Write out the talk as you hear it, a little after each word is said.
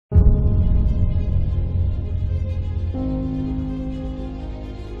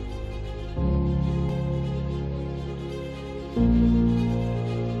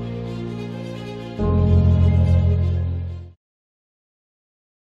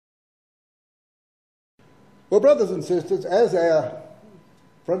Well, brothers and sisters, as our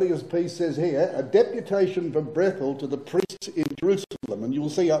frontispiece piece says here, a deputation from Bethel to the priests in Jerusalem. And you'll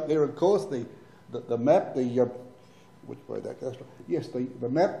see up there, of course, the map, which way that goes? Yes, the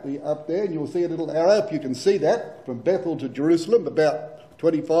map up there, and you'll see a little arrow, if you can see that, from Bethel to Jerusalem, about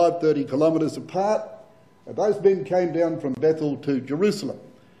 25, 30 kilometres apart. And those men came down from Bethel to Jerusalem.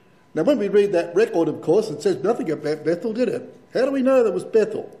 Now, when we read that record, of course, it says nothing about Bethel, did it? How do we know that was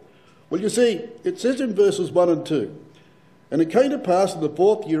Bethel? Well, you see, it says in verses 1 and 2, "And it came to pass in the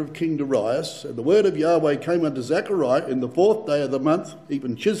 4th year of King Darius, and the word of Yahweh came unto Zechariah in the 4th day of the month,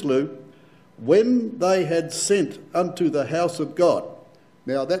 even Chislew, when they had sent unto the house of God."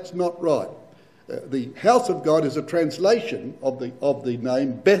 Now, that's not right. The house of God is a translation of the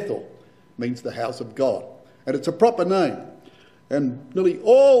name Bethel, means the house of God. And it's a proper name. And nearly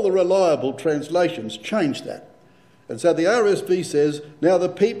all the reliable translations change that. And so the RSV says, "Now the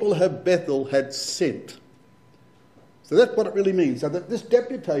people of Bethel had sent." So that's what it really means. So that this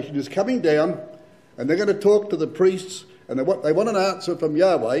deputation is coming down, and they're going to talk to the priests, and they want an answer from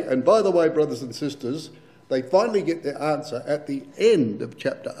Yahweh. And by the way, brothers and sisters, they finally get their answer at the end of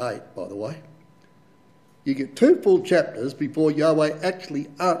chapter 8, by the way. You get 2 full chapters before Yahweh actually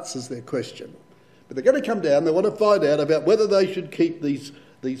answers their question. But they're going to come down, they want to find out about whether they should keep these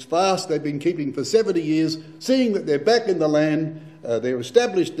fasts they've been keeping for 70 years, seeing that they're back in the land, they're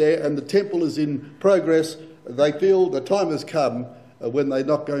established there, and the temple is in progress. They feel the time has come when they're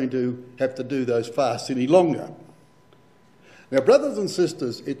not going to have to do those fasts any longer. Now, brothers and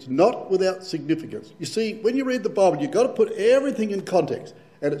sisters, it's not without significance. You see, when you read the Bible, you've got to put everything in context,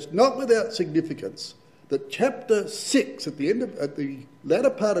 and it's not without significance that chapter 6, at the latter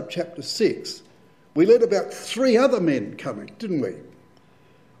part of chapter 6, we learned about 3 other men coming, didn't we?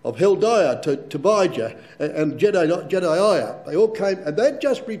 Of Heldiah, Tobijah, and Jedaiah. They all came, and they'd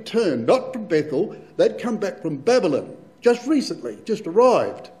just returned, not from Bethel, they'd come back from Babylon, just recently, just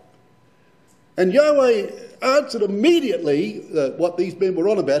arrived. And Yahweh answered immediately what these men were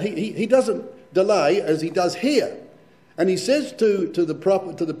on about. He doesn't delay as he does here. And he says to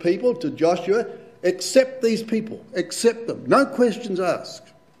the people, to Joshua, accept these people, accept them, no questions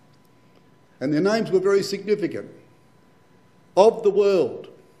asked. And their names were very significant. Of the world.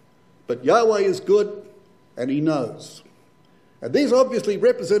 But Yahweh is good, and he knows. And these obviously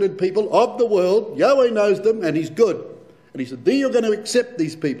represented people of the world. Yahweh knows them, and he's good. And he said, "Thee, you're going to accept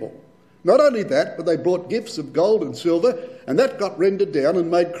these people." Not only that, but they brought gifts of gold and silver, and that got rendered down and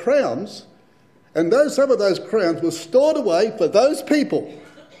made crowns. And some of those crowns were stored away for those people.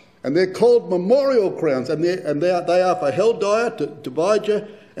 And they're called memorial crowns, and they are for Heldiah, Tobijah,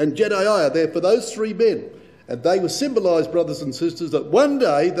 and Jedaiah. They're for those 3 men. And they were symbolised, brothers and sisters, that one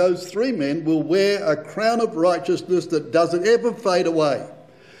day those 3 men will wear a crown of righteousness that doesn't ever fade away.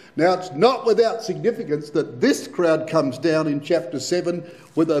 Now, it's not without significance that this crowd comes down in chapter 7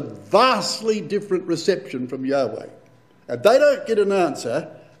 with a vastly different reception from Yahweh. And they don't get an answer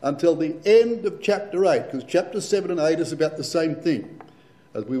until the end of chapter 8, because chapter 7 and 8 is about the same thing,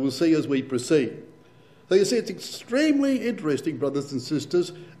 as we will see as we proceed. So you see, it's extremely interesting, brothers and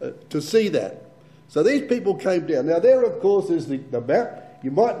sisters, to see that. So these people came down. Now there, of course, is the map.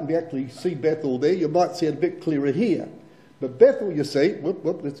 You mightn't actually see Bethel there. You might see it a bit clearer here. But Bethel, you see,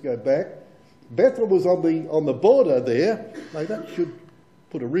 let's go back. Bethel was on the border there. Now that should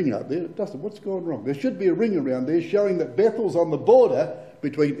put a ring up there. It doesn't. What's gone wrong? There should be a ring around there showing that Bethel's on the border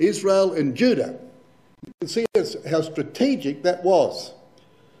between Israel and Judah. You can see how strategic that was.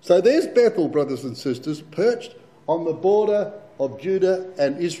 So there's Bethel, brothers and sisters, perched on the border of Judah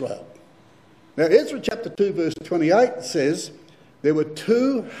and Israel. Now, Ezra chapter 2, verse 28 says, there were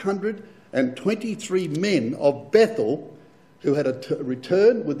 223 men of Bethel who had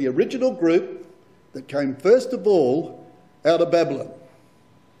returned with the original group that came first of all out of Babylon.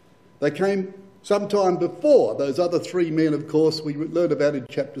 They came sometime before those other 3 men, of course, we learned about in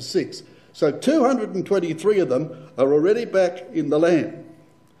chapter 6. So 223 of them are already back in the land.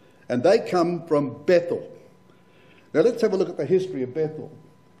 And they come from Bethel. Now, let's have a look at the history of Bethel.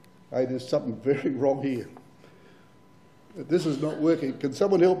 Hey, there's something very wrong here. This is not working. Can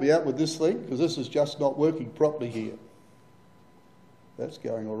someone help me out with this thing? Because this is just not working properly here. That's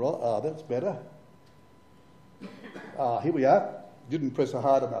going all right. That's better. Here we are. Didn't press it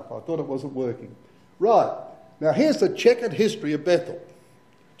hard enough. I thought it wasn't working. Right. Now, here's the checkered history of Bethel.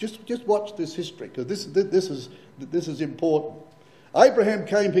 Just watch this history, because this is important. Abraham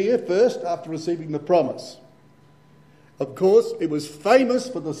came here first after receiving the promise. Of course, it was famous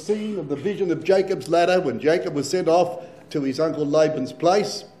for the scene of the vision of Jacob's ladder when Jacob was sent off to his uncle Laban's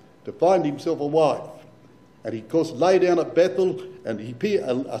place to find himself a wife. And he, of course, lay down at Bethel, and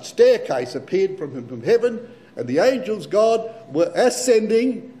a staircase appeared from heaven, and the angels of God were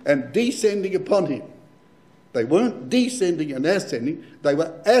ascending and descending upon him. They weren't descending and ascending, they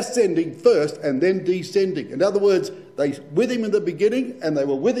were ascending first and then descending. In other words, they were with him in the beginning and they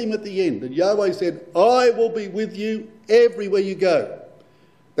were with him at the end. And Yahweh said, I will be with you everywhere you go.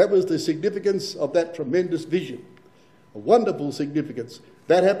 That was the significance of that tremendous vision. A wonderful significance.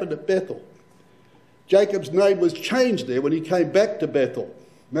 That happened at Bethel. Jacob's name was changed there when he came back to Bethel.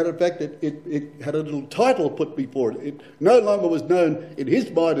 Matter of fact, it had a little title put before it. It no longer was known in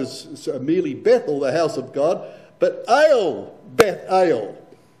his mind as merely Bethel, the house of God, but Ale, Bethel.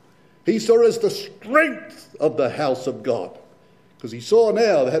 He saw as the strength of the house of God. Because he saw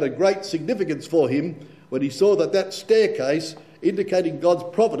now it had a great significance for him when he saw that that staircase, indicating God's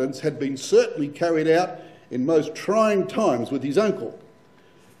providence, had been certainly carried out in most trying times with his uncle.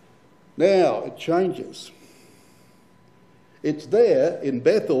 Now it changes. It's there in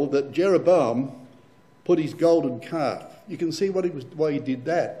Bethel that Jeroboam put his golden calf. You can see why he did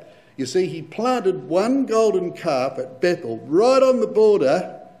that. You see, he planted one golden calf at Bethel, right on the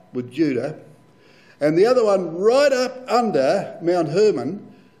border with Judah, and the other one right up under Mount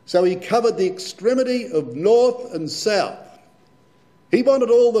Hermon, so he covered the extremity of north and south. He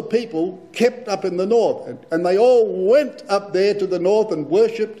wanted all the people kept up in the north, and they all went up there to the north and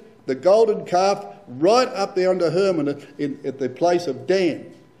worshipped the golden calf right up there under Hermon at the place of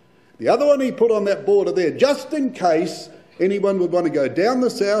Dan. The other one he put on that border there, just in case anyone would want to go down the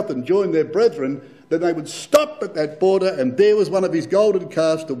south and join their brethren, then they would stop at that border and there was one of his golden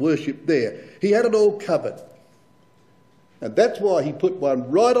calves to worship there. He had it all covered. And that's why he put one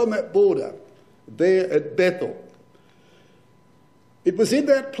right on that border there at Bethel. It was in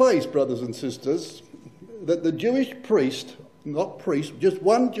that place, brothers and sisters, that the Jewish priest, not priest, just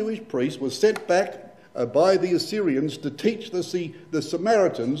one Jewish priest was sent back by the Assyrians to teach the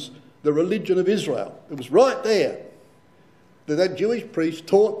Samaritans the religion of Israel. It was right there that Jewish priest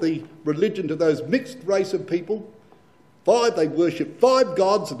taught the religion to those mixed race of people. They worshipped 5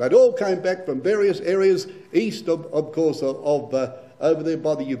 gods, and they'd all came back from various areas east of course, over there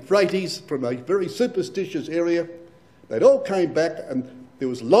by the Euphrates, from a very superstitious area. They'd all came back, and there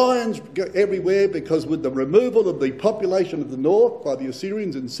was lions everywhere because with the removal of the population of the north by the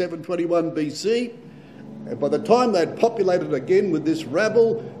Assyrians in 721 BC, and by the time they'd populated again with this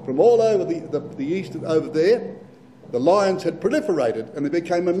rabble from all over the east and over there, the lions had proliferated and they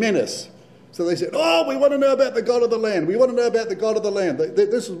became a menace. So they said, oh, we want to know about the God of the land. We want to know about the God of the land.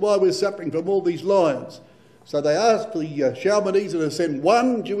 This is why we're suffering from all these lions. So they asked the Shalmaneser to send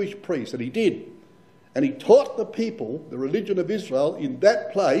one Jewish priest, and he did. And he taught the people the religion of Israel in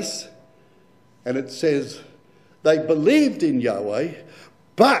that place. And it says, they believed in Yahweh,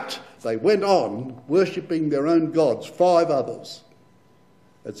 but they went on worshipping their own gods, 5 others.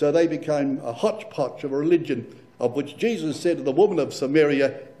 And so they became a hodgepodge of a religion of which Jesus said to the woman of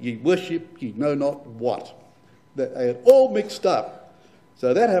Samaria, ye worship ye know not what. They had all mixed up.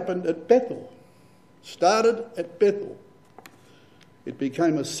 So that happened at Bethel. Started at Bethel. It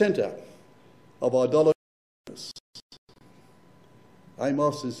became a centre of idolatry.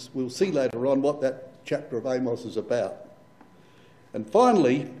 We'll see later on what that chapter of Amos is about. And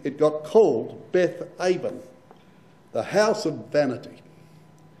finally, it got called Beth Aven, the house of vanity.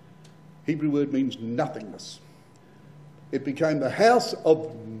 Hebrew word means nothingness. It became the house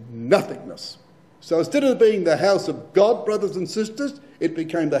of nothingness. So instead of being the house of God, brothers and sisters, it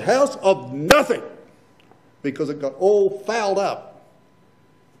became the house of nothing because it got all fouled up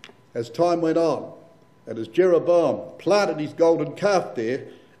as time went on. And as Jeroboam planted his golden calf there,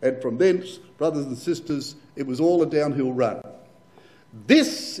 and from thence, brothers and sisters, it was all a downhill run.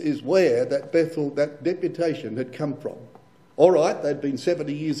 This is where that Bethel, that deputation had come from. All right, they'd been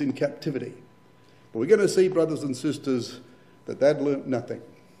 70 years in captivity. But we're going to see, brothers and sisters, that they'd learnt nothing.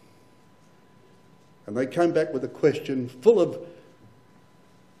 And they came back with a question full of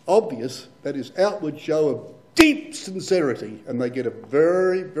obvious, that is, outward show of deep sincerity. And they get a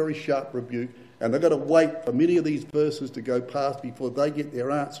very, very sharp rebuke. And they've got to wait for many of these verses to go past before they get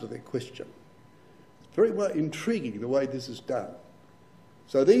their answer to their question. It's very well intriguing the way this is done.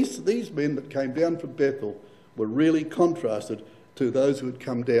 So these men that came down from Bethel were really contrasted to those who had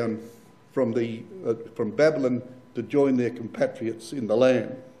come down from Babylon to join their compatriots in the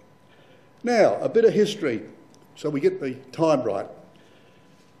land. Now, a bit of history, so we get the time right.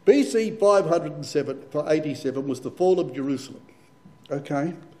 BC 587 was the fall of Jerusalem.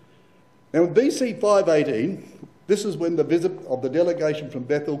 Okay. Now in BC 518, this is when the visit of the delegation from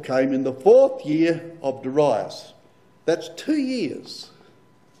Bethel came in the 4th year of Darius. That's 2 years.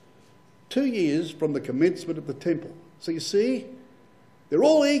 2 years from the commencement of the temple. So you see, They're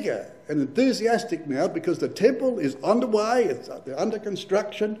all eager and enthusiastic now because the temple is underway, they're under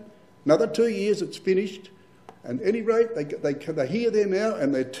construction. Another 2 years, it's finished. And at any rate, they're here there now,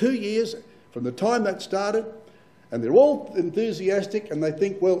 and they're 2 years from the time that started, and they're all enthusiastic, and they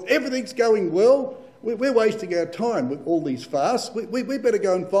think, well, everything's going well. We're wasting our time with all these fasts. We better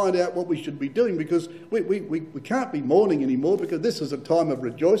go and find out what we should be doing, because we can't be mourning anymore, because this is a time of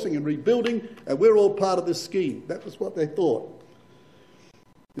rejoicing and rebuilding, and we're all part of this scheme. That was what they thought.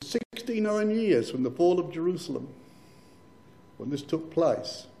 It's 69 years from the fall of Jerusalem when this took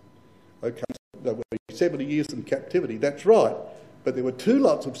place. Okay, there were 70 years in captivity, that's right, but there were two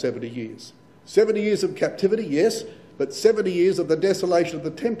lots of 70 years. 70 years of captivity, yes, but 70 years of the desolation of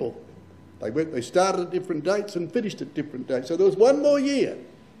the temple. They started at different dates and finished at different dates. So there was one more year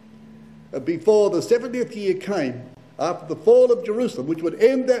before the 70th year came, after the fall of Jerusalem, which would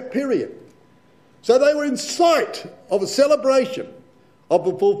end that period. So they were in sight of a celebration of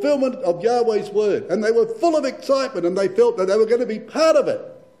the fulfillment of Yahweh's word, and they were full of excitement, and they felt that they were going to be part of it.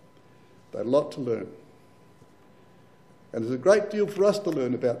 They had a lot to learn. And there's a great deal for us to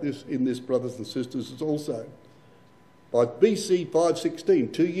learn about this in this, brothers and sisters, also. By BC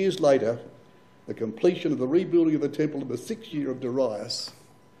 516, 2 years later, the completion of the rebuilding of the temple in the 6th year of Darius,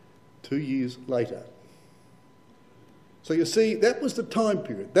 2 years later. So you see, that was the time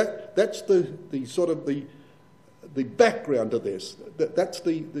period. That's the sort of the background to this. That's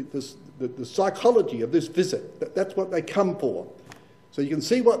the psychology of this visit. That's what they come for. So you can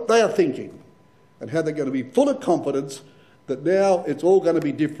see what they are thinking and how they're going to be full of confidence that now it's all going to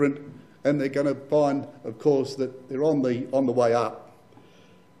be different, and they're going to find, of course, that they're on the way up.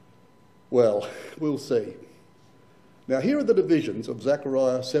 Well, we'll see. Now, here are the divisions of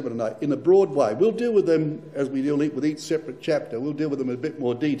Zechariah 7 and 8 in a broad way. We'll deal with them as we deal with each separate chapter. We'll deal with them in a bit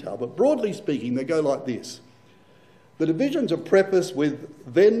more detail. But broadly speaking, they go like this. The divisions are prefaced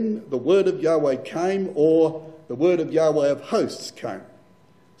with, then the word of Yahweh came, or the word of Yahweh of hosts came.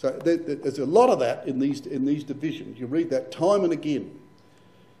 So there's a lot of that in these divisions. You read that time and again.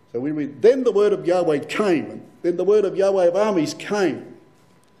 So we read, then the word of Yahweh came, and then the word of Yahweh of armies came.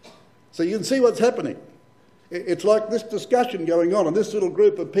 So you can see what's happening. It's like this discussion going on, and this little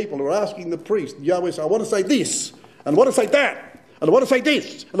group of people are asking the priest, and Yahweh says, I want to say this, and I want to say that, and I want to say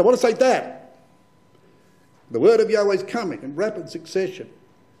this, and I want to say that. The word of Yahweh is coming in rapid succession,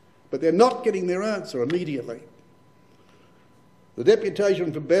 but they're not getting their answer immediately. The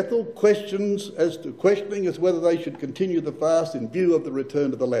deputation from Bethel questioning as to whether they should continue the fast in view of the return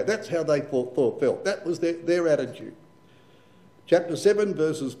to the land. That's how they felt. That was their attitude. Chapter 7,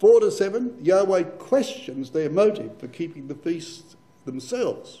 verses 4 to 7, Yahweh questions their motive for keeping the feasts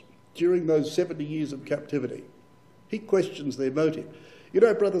themselves during those 70 years of captivity. He questions their motive. You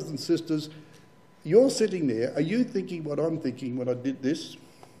know, brothers and sisters, you're sitting there. Are you thinking what I'm thinking when I did this?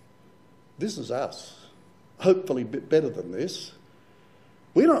 This is us. Hopefully a bit better than this.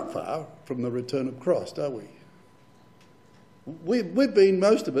 We're not far from the return of Christ, are we? We've been,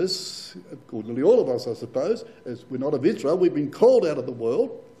 most of us, nearly all of us, I suppose, as we're not of Israel, we've been called out of the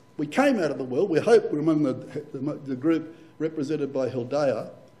world. We came out of the world. We hope we're among the group represented by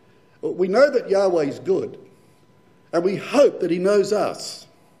Hildiah. We know that Yahweh is good, and we hope that he knows us.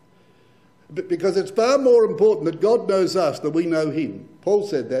 Because it's far more important that God knows us than we know him. Paul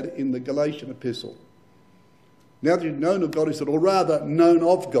said that in the Galatian epistle. Now that you've known of God, he said, or rather, known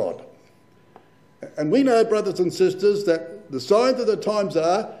of God. And we know, brothers and sisters, that the signs of the times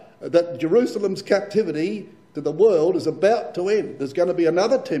are that Jerusalem's captivity to the world is about to end. There's going to be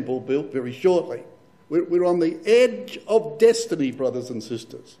another temple built very shortly. We're on the edge of destiny, brothers and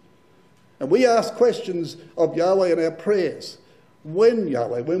sisters. And we ask questions of Yahweh in our prayers. When,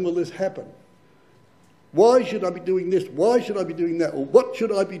 Yahweh, when will this happen? Why should I be doing this? Why should I be doing that? Or what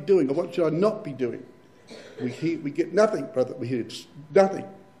should I be doing? Or what should I not be doing? We get nothing, brother. We hear nothing.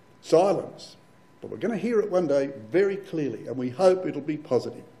 Silence. But we're going to hear it one day very clearly, and we hope it'll be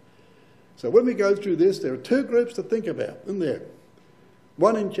positive. So when we go through this, there are two groups to think about, isn't there?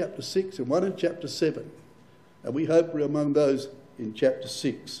 One in chapter 6 and one in chapter 7. And we hope we're among those in chapter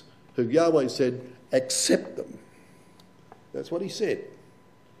 6 who Yahweh said, accept them. That's what he said.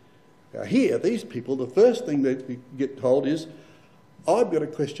 Now here, these people, the first thing that we get told is, I've got to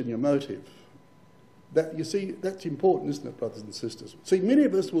question your motive. That, you see, that's important, isn't it, brothers and sisters? See, many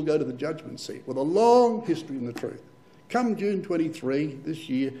of us will go to the judgment seat with a long history in the truth. Come June 23 this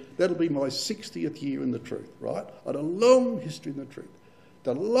year, that'll be my 60th year in the truth, right? I had a long history in the truth.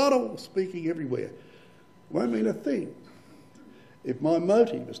 Done a lot of speaking everywhere. Won't mean a thing if my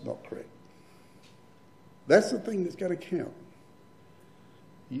motive is not correct. That's the thing that's going to count.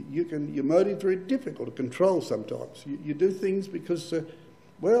 Your motive's very difficult to control sometimes. You do things because,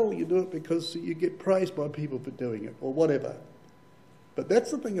 well, you do it because you get praised by people for doing it, or whatever. But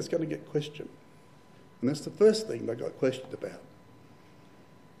that's the thing that's going to get questioned. And that's the first thing they got questioned about.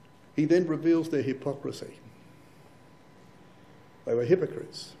 He then reveals their hypocrisy. They were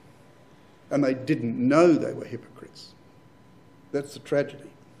hypocrites. And they didn't know they were hypocrites. That's the tragedy.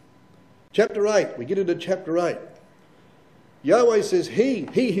 Chapter 8, we get into chapter 8. Yahweh says he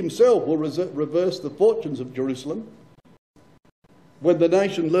himself will reverse the fortunes of Jerusalem when the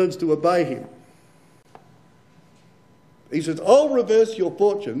nation learns to obey him. He says, I'll reverse your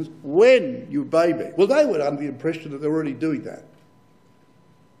fortunes when you obey me. Well, they were under the impression that they were already doing that.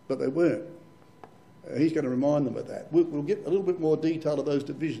 But they weren't. He's going to remind them of that. We'll get a little bit more detail of those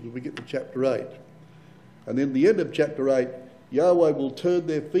divisions when we get to chapter 8. And then the end of chapter 8, Yahweh will turn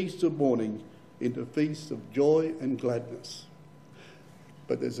their feasts of mourning into feasts of joy and gladness.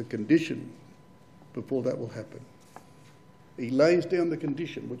 But there's a condition before that will happen. He lays down the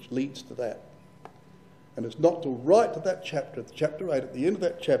condition which leads to that. And it's not till right to that chapter, chapter 8, at the end of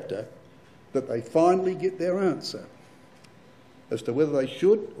that chapter, that they finally get their answer as to whether they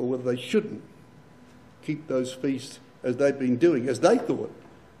should or whether they shouldn't keep those feasts as they've been doing, as they thought,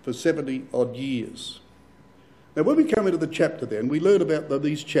 for 70 odd years. Now when we come into the chapter then, we learn about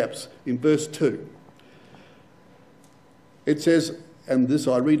these chaps in verse 2. It says, and this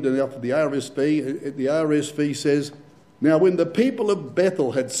I read it out of the RSV says, now when the people of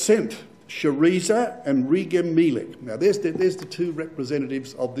Bethel had sent Shareza and Regem-Melech. Now there's the two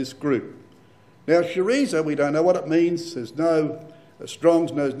representatives of this group. Now Shareza, we don't know what it means. There's no,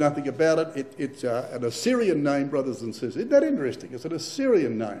 Strong's knows nothing about it. It's an Assyrian name, brothers and sisters. Isn't that interesting? It's an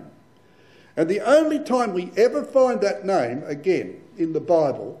Assyrian name. And the only time we ever find that name, again, in the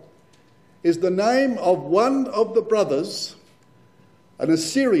Bible, is the name of one of the brothers, an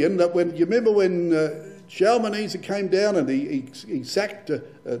Assyrian, that when, you remember when Shalmaneser came down and he sacked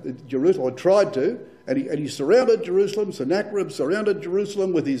Jerusalem, or tried to, and he surrounded Jerusalem. Sennacherib surrounded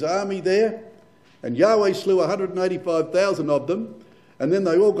Jerusalem with his army there, and Yahweh slew 185,000 of them, and then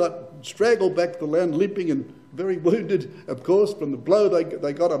they all got straggled back to the land, limping and very wounded, of course, from the blow.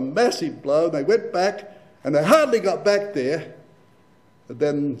 They got a massive blow, and they went back, and they hardly got back there. But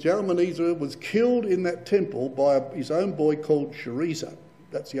then Shalmaneser was killed in that temple by his own boy called Shareza.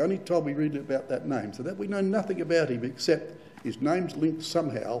 That's the only time we read about that name. So that we know nothing about him except his name's linked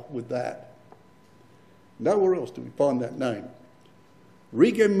somehow with that. Nowhere else do we find that name.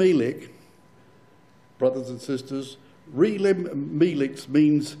 Regem-Melech, brothers and sisters, Regem-Melech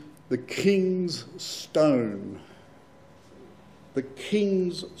means the king's stone. The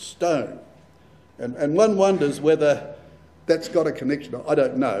king's stone. And one wonders whether that's got a connection. I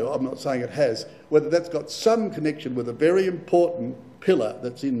don't know. I'm not saying it has. Whether that's got some connection with a very important pillar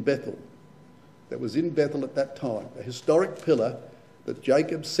that's in Bethel. That was in Bethel at that time. A historic pillar that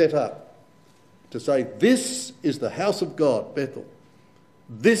Jacob set up to say, this is the house of God, Bethel.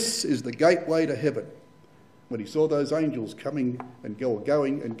 This is the gateway to heaven. When he saw those angels coming and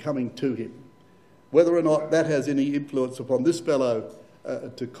going and coming to him. Whether or not that has any influence upon this fellow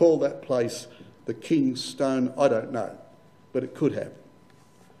to call that place the king's stone, I don't know. But it could have.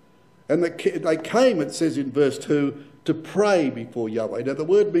 And they came, it says in verse 2, to pray before Yahweh. Now the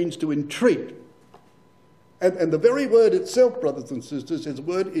word means to entreat. And the very word itself, brothers and sisters, is a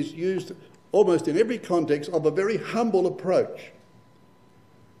word is used almost in every context of a very humble approach.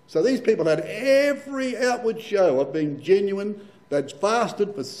 So these people had every outward show of being genuine. They'd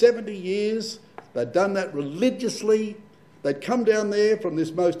fasted for 70 years. They'd done that religiously. They'd come down there from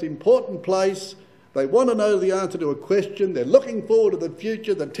this most important place. They want to know the answer to a question. They're looking forward to the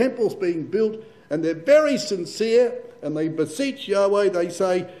future. The temple's being built. And they're very sincere. And they beseech Yahweh. They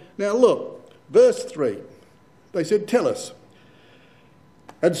say, now look, verse 3. They said, tell us.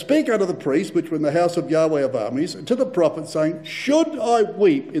 And speak unto the priests, which were in the house of Yahweh of armies, and to the prophet, saying, should I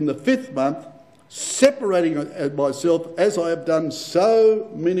weep in the 5th month, separating myself as I have done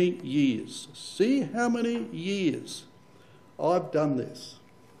so many years? See how many years I've done this.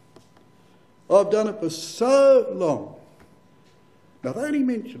 I've done it for so long. Now they only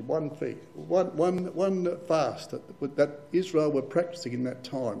mentioned one fast that Israel were practicing in that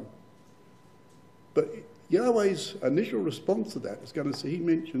time. But Yahweh's initial response to that is going to see he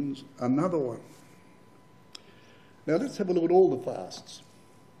mentions another one. Now let's have a look at all the fasts.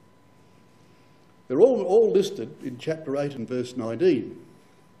 They're all listed in chapter 8 and verse 19.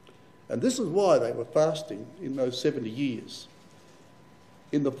 And this is why they were fasting in those 70 years.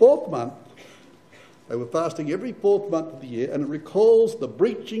 In the 4th month, they were fasting every 4th month of the year, and it recalls the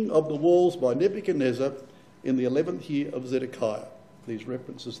breaching of the walls by Nebuchadnezzar in the 11th year of Zedekiah. These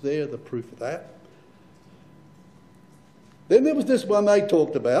references there, the proof of that. Then there was this one they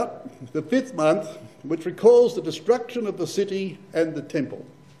talked about, the 5th month, which recalls the destruction of the city and the temple.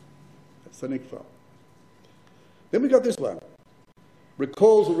 That's the next one. Then we got this one.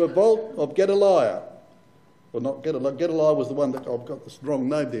 Recalls the revolt of Gedaliah. Well, not Gedaliah. Gedaliah was the one that, I've got this wrong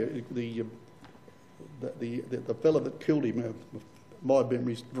name there, the fellow that killed him. My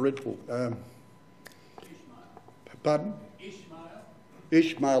memory's dreadful. Pardon?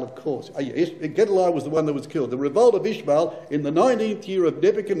 Ishmael, of course. Gedaliah was the one that was killed. The revolt of Ishmael in the 19th year of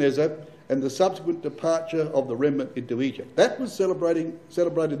Nebuchadnezzar and the subsequent departure of the remnant into Egypt. That was celebrated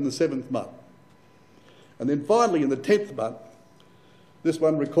in the 7th month. And then finally in the 10th month, this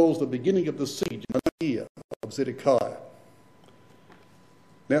one recalls the beginning of the siege in the year of Zedekiah.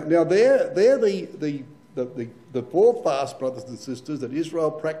 Now they're the 4 fasts, brothers and sisters, that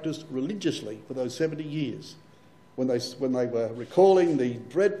Israel practiced religiously for those 70 years. When they were recalling the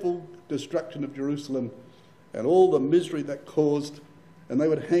dreadful destruction of Jerusalem and all the misery that caused, and they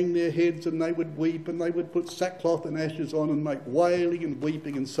would hang their heads and they would weep and they would put sackcloth and ashes on and make wailing and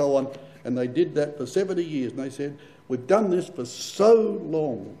weeping and so on. And they did that for 70 years. And they said, we've done this for so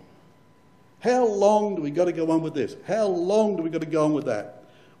long. How long do we got to go on with this? How long do we got to go on with that?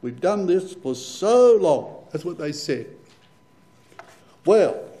 We've done this for so long. That's what they said.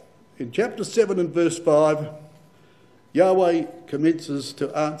 Well, in chapter 7 and verse 5, Yahweh commences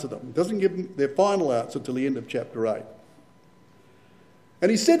to answer them. He doesn't give them their final answer till the end of chapter 8. And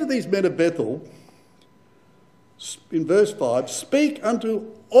he said to these men of Bethel, in verse 5, speak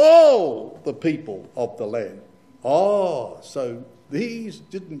unto all the people of the land. So these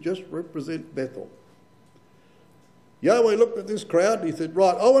didn't just represent Bethel. Yahweh looked at this crowd and he said,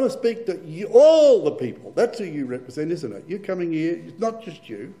 right, I want to speak to you, all the people. That's who you represent, isn't it? You're coming here, it's not just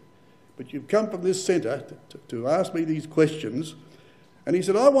you. But you've come from this centre to ask me these questions. And he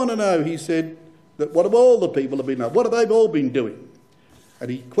said, I want to know, he said, that what have all the people have been doing? What have they all been doing?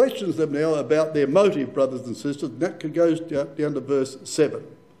 And he questions them now about their motive, brothers and sisters. And that goes down to verse 7.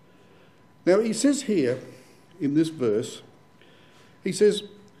 Now he says here, in this verse, he says,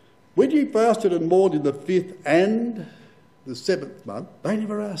 when ye fasted and mourned in the 5th and the 7th month, they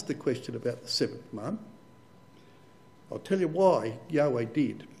never asked the question about the 7th month. I'll tell you why Yahweh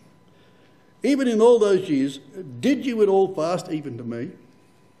did. Even in all those years, did you at all fast even to me?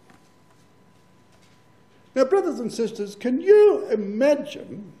 Now, brothers and sisters, can you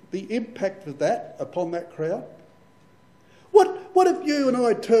imagine the impact of that upon that crowd? What if you and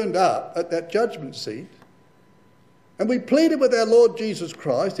I turned up at that judgment seat and we pleaded with our Lord Jesus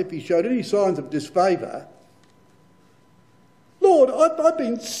Christ, if he showed any signs of disfavour, Lord, I've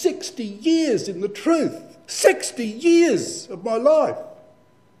been 60 years in the truth, 60 years of my life.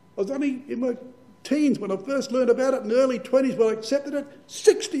 I was only in my teens when I first learned about it, in the early 20s when I accepted it.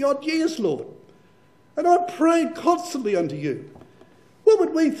 60 odd years, Lord. And I prayed constantly unto you. What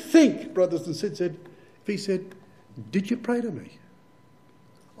would we think, brothers and sisters, if he said, did you pray to me?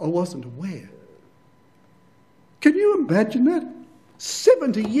 I wasn't aware. Can you imagine that?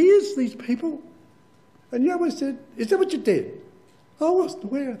 70 years, these people. And Yahweh said, is that what you did? I wasn't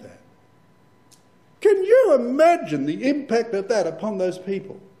aware of that. Can you imagine the impact of that upon those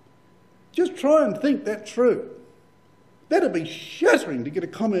people? Just try and think that through. That'd be shattering to get a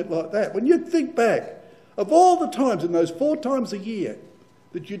comment like that. When you think back of all the times in those 4 times a year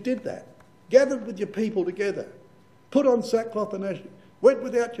that you did that, gathered with your people together, put on sackcloth and ashes, went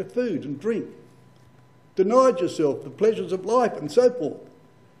without your food and drink, denied yourself the pleasures of life and so forth,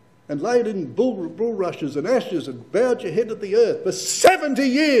 and laid in bulrushes and ashes and bowed your head to the earth for 70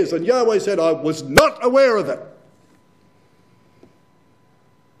 years, and Yahweh said, I was not aware of it.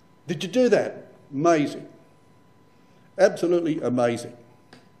 Did you do that? Amazing. Absolutely amazing.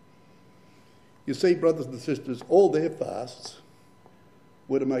 You see, brothers and sisters, all their fasts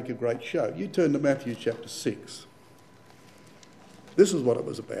were to make a great show. You turn to Matthew chapter 6. This is what it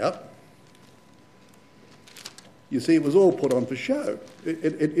was about. You see, it was all put on for show.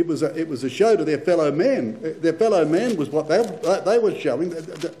 It was a show to their fellow men. Their fellow men was what they were showing.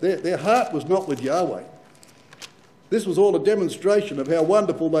 Their heart was not with Yahweh. This was all a demonstration of how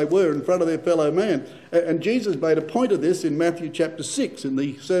wonderful they were in front of their fellow man. And Jesus made a point of this in Matthew chapter 6, in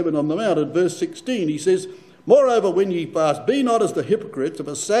the Sermon on the Mount, at verse 16. He says, moreover, when ye fast, be not as the hypocrites of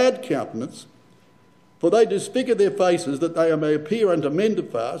a sad countenance, for they disfigure their faces, that they may appear unto men to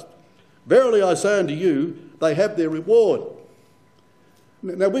fast. Verily I say unto you, they have their reward.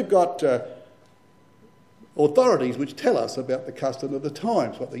 Now we've got authorities which tell us about the custom of the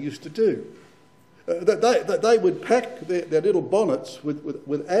times, what they used to do. They would pack their little bonnets with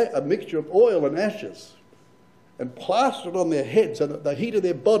a mixture of oil and ashes and plaster it on their head so that the heat of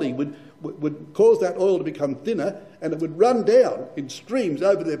their body would cause that oil to become thinner, and it would run down in streams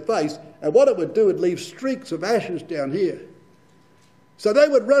over their face, and what it would do, it would leave streaks of ashes down here. So they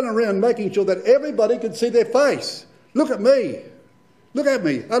would run around making sure that everybody could see their face. Look at me. Look at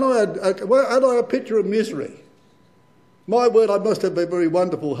me. Aren't I a picture of misery? My word, I must have a very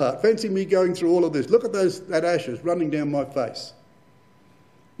wonderful heart. Fancy me going through all of this. Look at that ashes running down my face.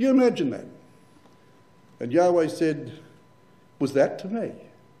 You imagine that? And Yahweh said, was that to me?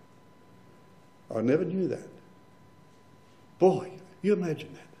 I never knew that. Boy, you imagine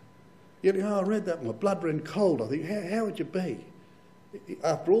that. I read that, my blood ran cold. I think, how would you be?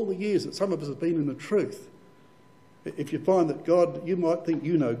 After all the years that some of us have been in the truth, if you find that God, you might think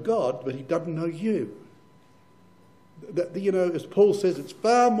you know God, but he doesn't know you. That, as Paul says, it's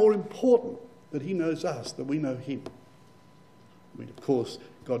far more important that he knows us than we know him. I mean, of course,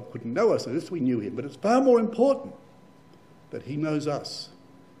 God couldn't know us unless we knew him, but it's far more important that he knows us.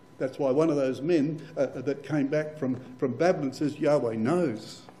 That's why one of those men that came back from Babylon says, Yahweh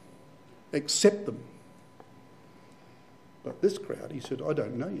knows. Accept them. But this crowd, he said, I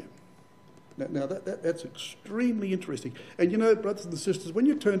don't know you. Now that's extremely interesting. And brothers and sisters, when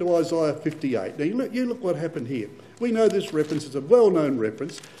you turn to Isaiah 58, now you look what happened here. We know this reference is a well-known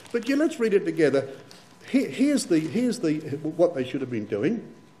reference, but let's read it together. Here's what they should have been doing.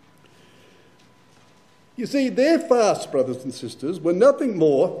 You see, their fasts, brothers and sisters, were nothing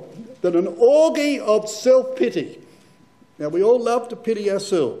more than an orgy of self-pity. Now, we all love to pity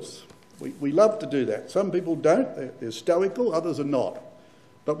ourselves. We love to do that. Some people don't. They're stoical, others are not.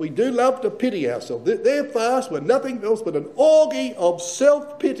 But we do love to pity ourselves. Their fasts were nothing else but an orgy of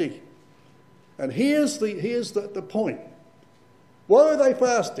self-pity. And here's the point. Why are they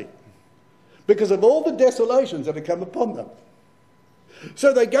fasting? Because of all the desolations that have come upon them.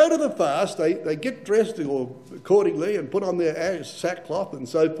 So they go to the fast, they get dressed accordingly and put on their sackcloth and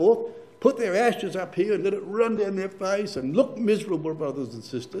so forth, put their ashes up here and let it run down their face and look miserable, brothers and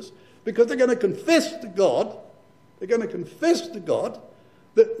sisters, because they're going to confess to God,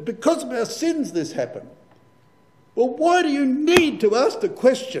 that because of our sins this happened. Well, why do you need to ask the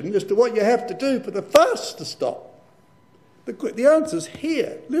question as to what you have to do for the fast to stop? The answer's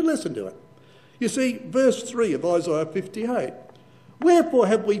here. Listen to it. You see, verse 3 of Isaiah 58. Wherefore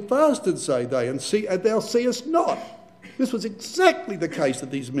have we fasted, say they, and thou seest not? This was exactly the case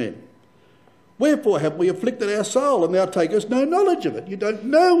of these men. Wherefore have we afflicted our soul, and thou takest no knowledge of it? You don't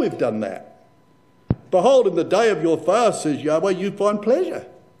know we've done that. Behold, in the day of your fast, says Yahweh, you find pleasure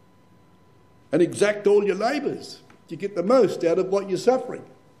and exact all your labours. You get the most out of what you're suffering.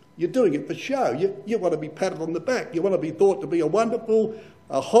 You're doing it for show. You want to be patted on the back. You want to be thought to be a wonderful,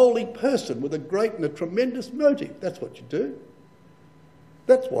 a holy person with a great and a tremendous motive. That's what you do.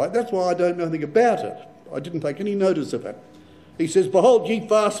 That's why I don't know anything about it. I didn't take any notice of it. He says, behold, ye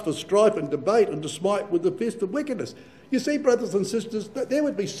fast for strife and debate and to smite with the fist of wickedness. You see, brothers and sisters, that there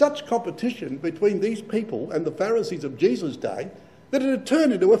would be such competition between these people and the Pharisees of Jesus' day that it would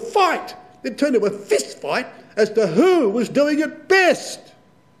turn into a fight. It turned into a fist fight as to who was doing it best.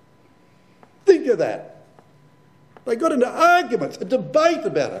 Think of that. They got into arguments, a debate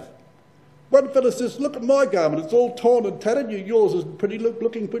about it. One fellow says, look at my garment, it's all torn and tattered, yours is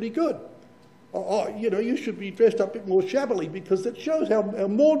looking pretty good. You should be dressed up a bit more shabbily because it shows how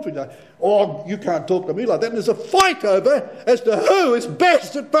mournful you are. Oh, you can't talk to me like that. And there's a fight over as to who is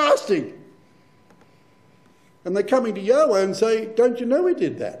best at fasting. And they're coming to Yahweh and say, don't you know we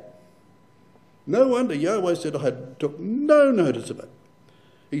did that? No wonder Yahweh said, I took no notice of it.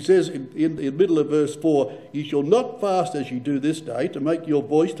 He says in the middle of verse 4, ye shall not fast as ye do this day to make your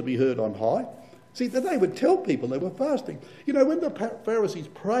voice to be heard on high. See, they would tell people they were fasting. When the Pharisees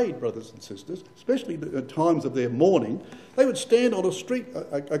prayed, brothers and sisters, especially at times of their mourning, they would stand on a street,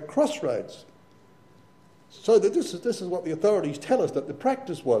 a crossroads. So that this is what the authorities tell us that the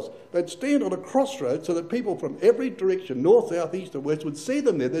practice was. They'd stand on a crossroads so that people from every direction, north, south, east and west, would see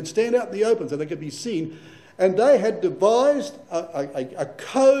them there. They'd stand out in the open so they could be seen. And they had devised a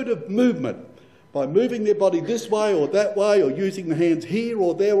code of movement. By moving their body this way or that way or using the hands here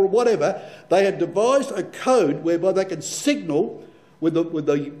or there or whatever, they had devised a code whereby they could signal with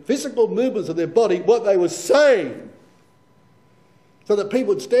the physical movements of their body what they were saying so that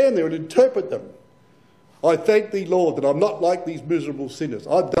people would stand there and interpret them. I thank thee, Lord, that I'm not like these miserable sinners.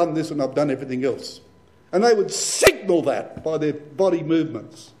 I've done this and I've done everything else. And they would signal that by their body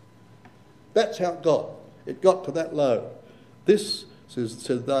movements. That's how it got. It got to that low. This,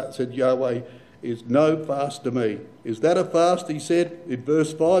 said Yahweh, is no fast to me. Is that a fast, he said, in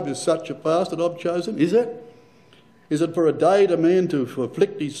verse 5, is such a fast that I've chosen? Is it? Is it for a day to man to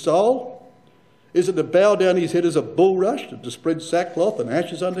afflict his soul? Is it to bow down his head as a bulrush, and to spread sackcloth and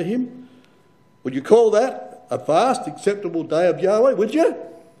ashes under him? Would you call that a fast, acceptable day of Yahweh, would you?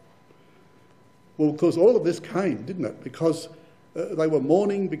 Well, of course, all of this came, didn't it? Because they were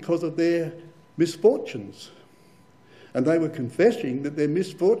mourning because of their misfortunes. And they were confessing that their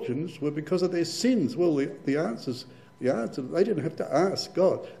misfortunes were because of their sins. Well, the answer, they didn't have to ask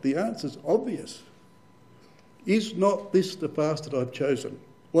God. The answer's obvious. Is not this the fast that I've chosen?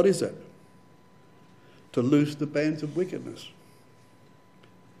 What is it? To loose the bands of wickedness.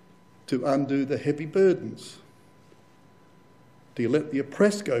 To undo the heavy burdens. To let the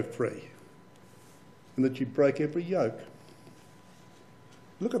oppressed go free. And that you break every yoke.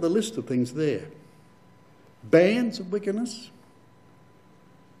 Look at the list of things there. Bands of wickedness,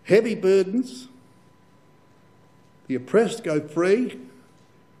 heavy burdens, the oppressed go free,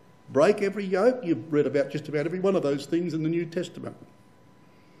 break every yoke. You've read about just about every one of those things in the New Testament.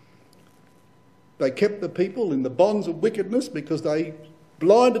 They kept the people in the bonds of wickedness because they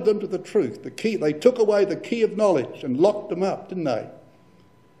blinded them to the truth. They took away the key of knowledge and locked them up, didn't they?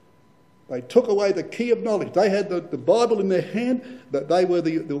 They took away the key of knowledge. They had the Bible in their hand, that they were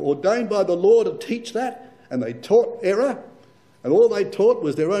ordained by the Lord to teach that, and they taught error, and all they taught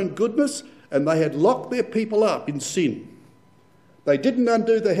was their own goodness, and they had locked their people up in sin. They didn't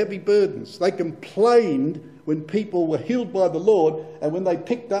undo the heavy burdens. They complained when people were healed by the Lord, and when they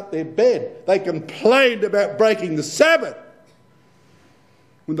picked up their bed, they complained about breaking the Sabbath.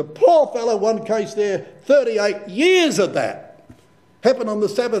 When the poor fellow, one case there, 38 years of that, happened on the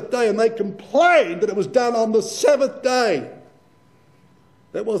Sabbath day, and they complained that it was done on the Sabbath day.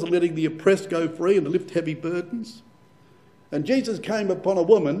 That wasn't letting the oppressed go free and to lift heavy burdens. And Jesus came upon a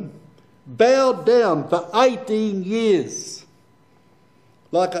woman bowed down for 18 years,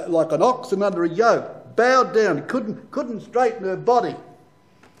 like an oxen under a yoke, bowed down, couldn't straighten her body.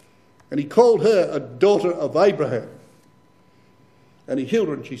 And he called her a daughter of Abraham. And he healed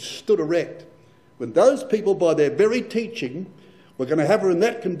her, and she stood erect. When those people, by their very teaching, we're going to have her in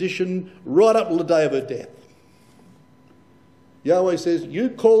that condition right up to the day of her death. Yahweh says, you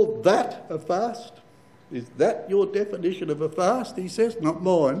call that a fast? Is that your definition of a fast? He says, not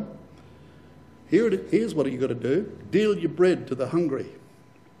mine. Here's what you've got to do. Deal your bread to the hungry.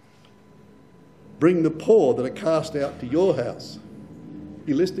 Bring the poor that are cast out to your house.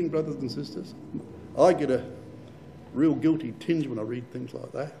 You listening, brothers and sisters? I get a real guilty tinge when I read things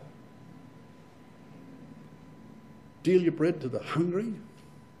like that. Deal your bread to the hungry.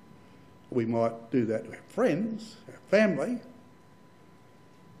 We might do that to our friends, our family.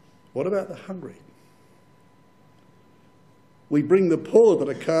 What about the hungry? We bring the poor that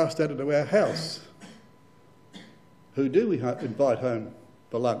are cast out into our house. Who do we invite home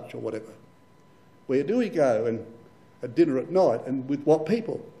for lunch or whatever? Where do we go and at dinner at night, and with what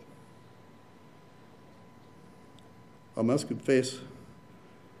people? I must confess,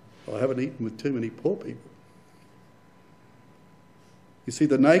 I haven't eaten with too many poor people. You see,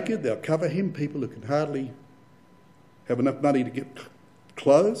 the naked, they'll cover him, people who can hardly have enough money to get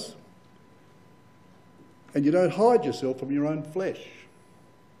clothes. And you don't hide yourself from your own flesh.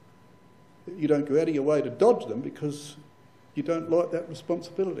 You don't go out of your way to dodge them because you don't like that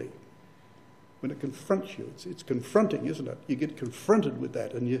responsibility. When it confronts you, it's confronting, isn't it? You get confronted with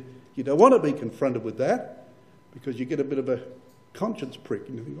that, and you don't want to be confronted with that because you get a bit of a conscience prick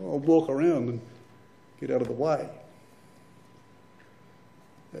and you think, oh, I'll walk around and get out of the way.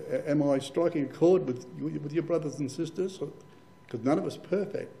 Am I striking a chord with your brothers and sisters? Because none of us are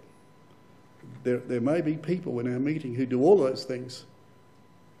perfect. There may be people in our meeting who do all those things.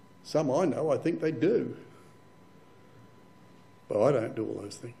 Some I know, I think they do. But I don't do all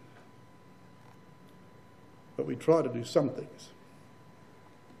those things. But we try to do some things.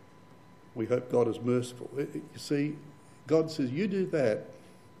 We hope God is merciful. You see, God says, you do that.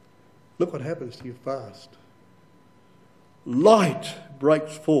 Look what happens to your fast. Light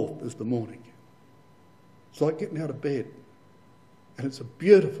breaks forth as the morning. It's like getting out of bed. And it's a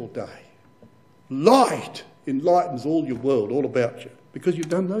beautiful day. Light enlightens all your world, all about you, because you've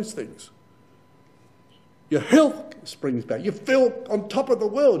done those things. Your health springs back. You feel on top of the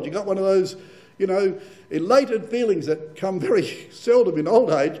world. You got one of those, elated feelings that come very seldom in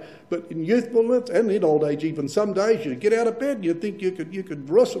old age, but in youthfulness and in old age, even some days you get out of bed and you think you could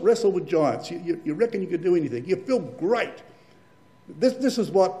wrestle with giants. You reckon you could do anything. You feel great. This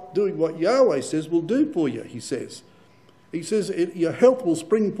is what doing what Yahweh says will do for you, he says. He says your health will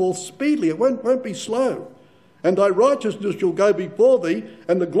spring forth speedily. It won't be slow. And thy righteousness shall go before thee,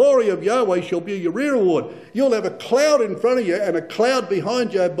 and the glory of Yahweh shall be your reward. You'll have a cloud in front of you and a cloud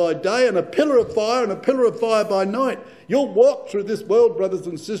behind you by day, and a pillar of fire and a pillar of fire by night. You'll walk through this world, brothers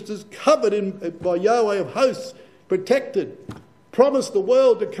and sisters, covered by Yahweh of hosts, protected, promised the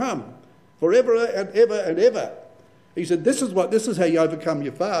world to come forever and ever and ever. He said, this is how you overcome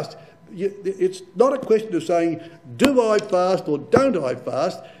your fast. It's not a question of saying, do I fast or don't I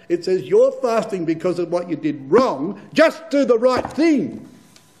fast? It says you're fasting because of what you did wrong. Just do the right thing.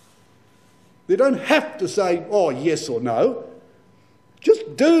 You don't have to say, oh, yes or no.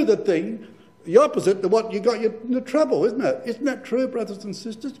 Just do the thing, the opposite to what you got you into trouble, isn't it? Isn't that true, brothers and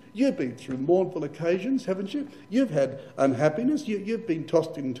sisters? You've been through mournful occasions, haven't you? You've had unhappiness. You've been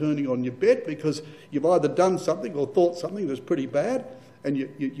tossed and turning on your bed because you've either done something or thought something that's pretty bad, and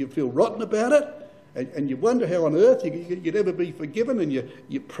you feel rotten about it, and you wonder how on earth you'd ever be forgiven, and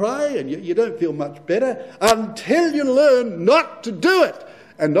you pray and you don't feel much better until you learn not to do it.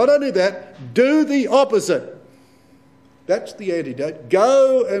 And not only that, do the opposite. That's the antidote.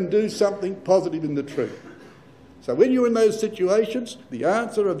 Go and do something positive in the truth. So when you're in those situations, the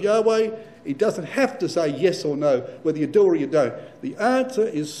answer of Yahweh, he doesn't have to say yes or no, whether you do or you don't. The answer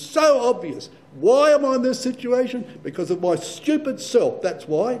is so obvious. Why am I in this situation? Because of my stupid self. That's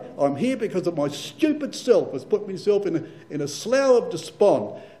why. I'm here because of my stupid self. Has put myself in a slough of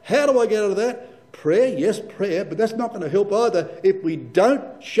despond. How do I get out of that? Prayer, yes, prayer, but that's not going to help either if we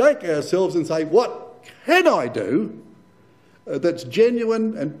don't shake ourselves and say, what can I do that's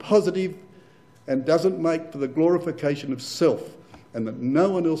genuine and positive and doesn't make for the glorification of self and that no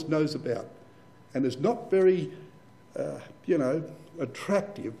one else knows about and is not very,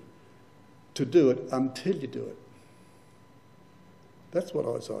 attractive to do it until you do it. That's what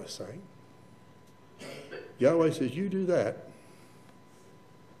Isaiah's saying. Yahweh says, you do that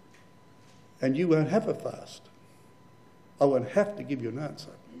and you won't have a fast. I won't have to give you an answer.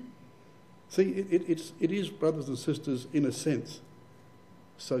 See, it is, brothers and sisters, in a sense,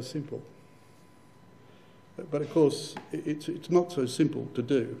 so simple. But of course, it's not so simple to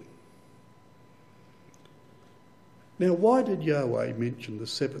do. Now, why did Yahweh mention the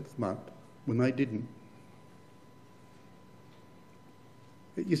seventh month when they didn't?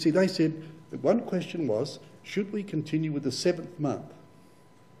 You see, they said, that one question was, should we continue with the seventh month?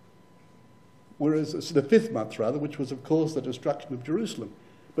 Whereas it's the fifth month, rather, which was, of course, the destruction of Jerusalem.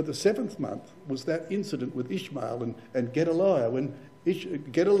 But the seventh month was that incident with Ishmael and Gedaliah, when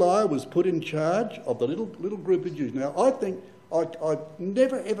Gedaliah was put in charge of the little group of Jews. Now, I think I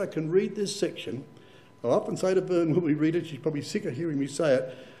never ever can read this section. I often say to Bern when we read it, she's probably sick of hearing me say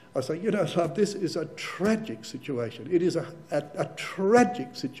it, I say, love, this is a tragic situation. It is a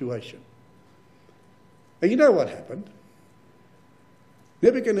tragic situation. And you know what happened?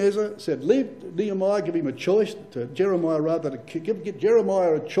 Nebuchadnezzar said, leave Nehemiah, give him a choice, to Jeremiah rather, to give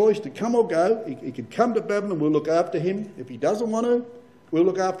Jeremiah a choice to come or go. He could come to Babylon, we'll look after him. If he doesn't want to, we'll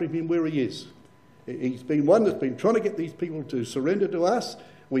look after him where he is. He's been one that's been trying to get these people to surrender to us.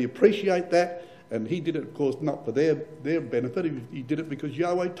 We appreciate that. And he did it, of course, not for their benefit. He did it because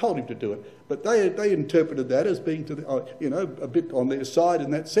Yahweh told him to do it. But they interpreted that as being a bit on their side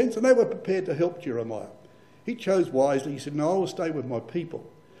in that sense, and they were prepared to help Jeremiah. He chose wisely. He said, no, I will stay with my people.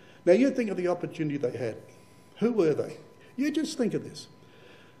 Now, you think of the opportunity they had. Who were they? You just think of this.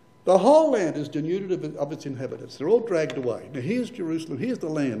 The whole land is denuded of its inhabitants. They're all dragged away. Now, here's Jerusalem. Here's the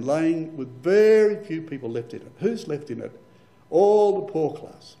land laying with very few people left in it. Who's left in it? All the poor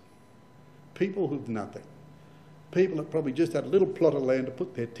class. People who've nothing. People that probably just had a little plot of land to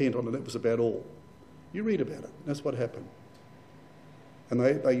put their tent on, and that was about all. You read about it. That's what happened. And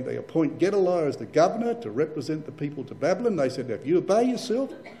they appoint Gedaliah as the governor to represent the people to Babylon. They said, if you obey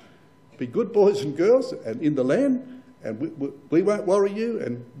yourself, be good boys and girls and in the land, and we won't worry you,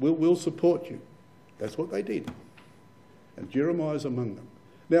 and we'll support you. That's what they did. And Jeremiah's among them.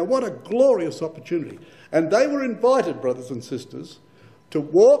 Now, what a glorious opportunity. And they were invited, brothers and sisters, to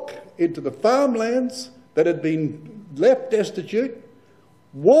walk into the farmlands that had been left destitute,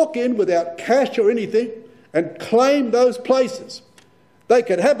 walk in without cash or anything, and claim those places. They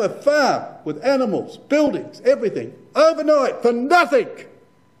could have a farm with animals, buildings, everything, overnight for nothing.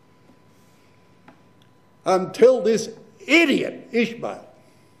 Until this idiot, Ishmael,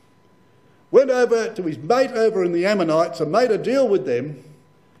 went over to his mate over in the Ammonites and made a deal with them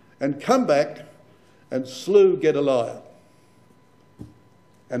and come back and slew Gedaliah.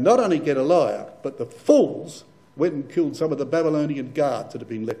 And not only Gedaliah, but the fools went and killed some of the Babylonian guards that had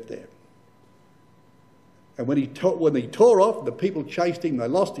been left there. And when he tore off, the people chased him, they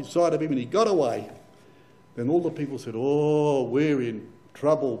lost his sight of him, and he got away. Then all the people said, oh, we're in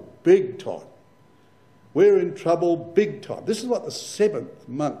trouble big time. We're in trouble big time. This is what the 7th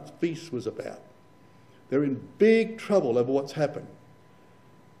month feast was about. They're in big trouble over what's happened.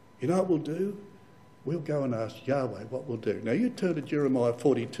 You know what we'll do? We'll go and ask Yahweh what we'll do. Now you turn to Jeremiah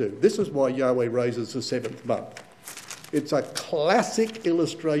 42. This is why Yahweh raises the 7th month. It's a classic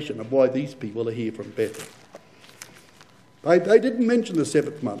illustration of why these people are here from Bethel. They didn't mention the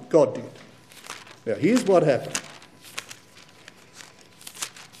 7th month. God did. Now here's what happened.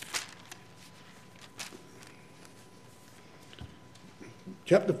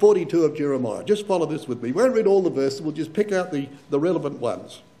 Chapter 42 of Jeremiah. Just follow this with me. We won't read all the verses. We'll just pick out the relevant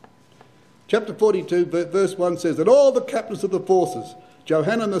ones. Chapter 42, verse 1 says, "And all the captains of the forces,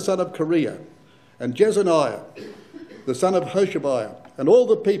 Johanan the son of Kareah, and Jezaniah the son of Hoshabiah, and all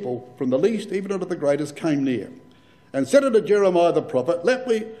the people, from the least even unto the greatest, came near, and said unto Jeremiah the prophet, Let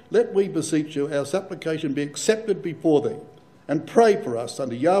we beseech you, our supplication be accepted before thee, and pray for us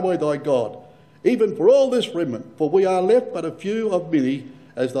unto Yahweh thy God, even for all this remnant, for we are left but a few of many,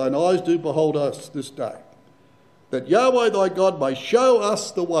 as thine eyes do behold us this day. That Yahweh thy God may show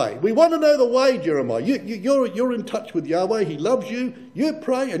us the way." We want to know the way, Jeremiah. You're in touch with Yahweh. He loves you. You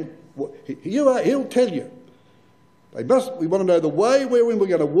pray and he'll tell you. We want to know the way wherein we're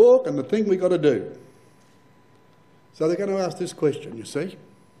going to walk and the thing we've got to do. So they're going to ask this question, you see.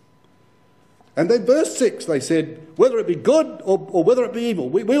 And then verse 6, they said, whether it be good or whether it be evil,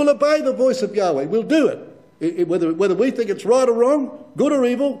 we will obey the voice of Yahweh. We'll do it. Whether we think it's right or wrong, good or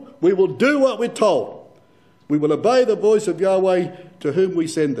evil, we will do what we're told. We will obey the voice of Yahweh to whom we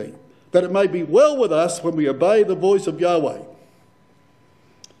send thee, that it may be well with us when we obey the voice of Yahweh.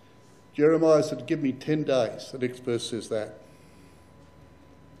 Jeremiah said, give me 10 days. The next verse says that.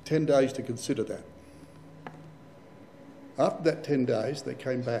 10 days to consider that. After that 10 days, they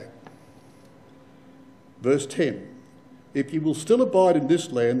came back. Verse 10, "If you will still abide in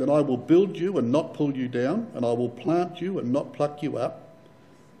this land, then I will build you and not pull you down, and I will plant you and not pluck you up.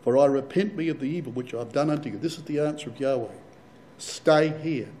 For I repent me of the evil which I have done unto you." This is the answer of Yahweh. Stay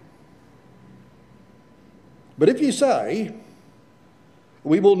here. "But if you say,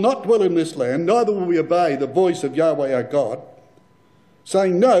 we will not dwell in this land, neither will we obey the voice of Yahweh our God,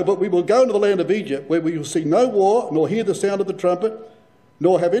 saying, no, but we will go into the land of Egypt, where we will see no war, nor hear the sound of the trumpet,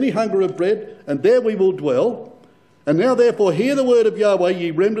 nor have any hunger of bread, and there we will dwell. And now therefore hear the word of Yahweh,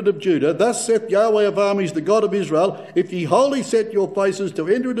 ye remnant of Judah. Thus saith Yahweh of armies, the God of Israel, if ye wholly set your faces to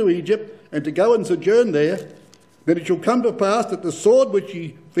enter into Egypt, and to go and sojourn there, then it shall come to pass that the sword which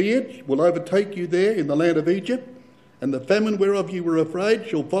ye feared will overtake you there in the land of Egypt, and the famine whereof you were afraid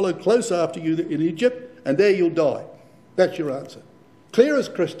shall follow close after you in Egypt, and there you'll die." That's your answer. Clear as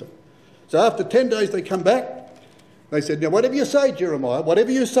crystal. So after 10 days they come back. They said, now whatever you say, Jeremiah, whatever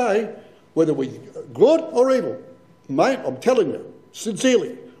you say, whether we're good or evil, mate, I'm telling you,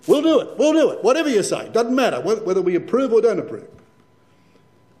 sincerely, we'll do it, whatever you say. Doesn't matter whether we approve or don't approve.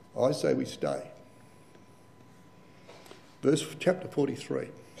 I say we stay. Chapter 43.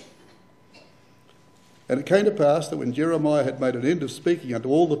 "And it came to pass that when Jeremiah had made an end of speaking unto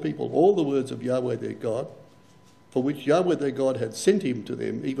all the people all the words of Yahweh their God, for which Yahweh their God had sent him to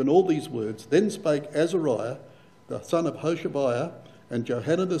them, even all these words, then spake Azariah, the son of Hoshabiah, and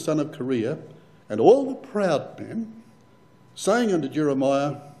Johanan the son of Kareah, and all the proud men, saying unto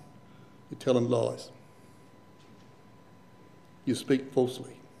Jeremiah, you're telling lies. You speak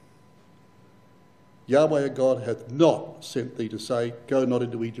falsely. Yahweh our God hath not sent thee to say, go not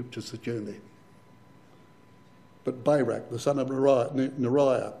into Egypt to sojourn there. But Barak, the son of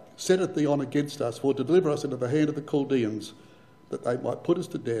Neriah, setteth thee on against us for to deliver us into the hand of the Chaldeans, that they might put us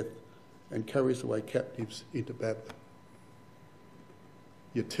to death and carry us away captives into Babylon.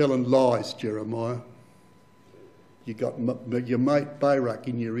 You're telling lies, Jeremiah. You got your mate Barak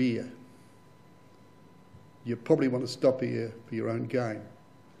in your ear. You probably want to stop here for your own gain.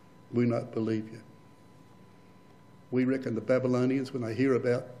 We don't believe you. We reckon the Babylonians, when they hear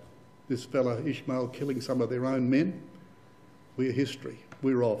about this fella Ishmael killing some of their own men, we're history.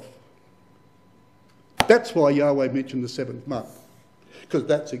 We're off. That's why Yahweh mentioned the 7th month, because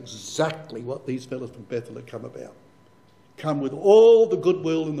that's exactly what these fellas from Bethel had come about. Come with all the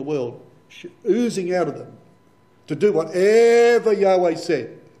goodwill in the world, oozing out of them, to do whatever Yahweh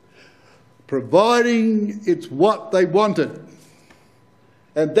said, providing it's what they wanted.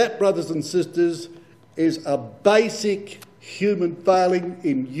 And that, brothers and sisters, is a basic human failing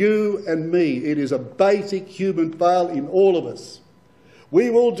in you and me. It is a basic human fail in all of us. We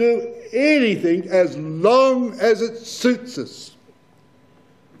will do anything as long as it suits us.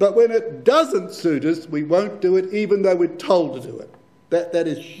 But when it doesn't suit us, we won't do it even though we're told to do it. That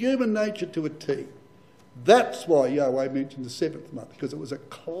is human nature to a T. That's why Yahweh mentioned the 7th month, because it was a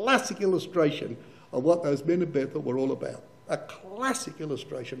classic illustration of what those men of Bethel were all about. A classic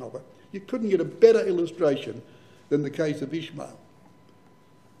illustration of it. You couldn't get a better illustration than the case of Ishmael.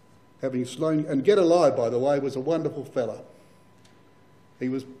 Having slain, and Gedaliah, by the way, was a wonderful fellow. He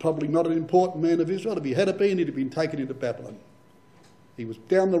was probably not an important man of Israel. If he had been, he'd have been taken into Babylon. He was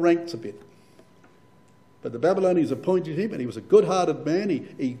down the ranks a bit. But the Babylonians appointed him, and he was a good-hearted man.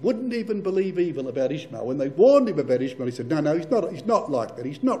 He wouldn't even believe evil about Ishmael. When they warned him about Ishmael, he said, no, he's not like that.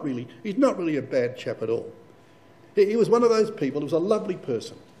 He's not really a bad chap at all. He was one of those people. He was a lovely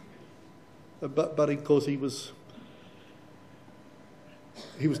person. But of course, he was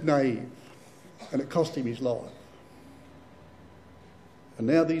naive, and it cost him his life. And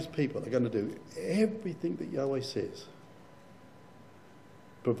now these people are going to do everything that Yahweh says,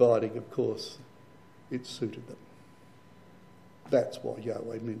 providing, of course, it suited them. That's why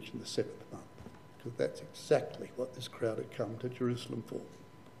Yahweh mentioned the 7th month, because that's exactly what this crowd had come to Jerusalem for.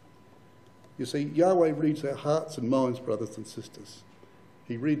 You see, Yahweh reads our hearts and minds, brothers and sisters.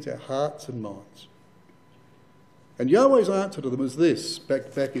 He reads our hearts and minds. And Yahweh's answer to them is this,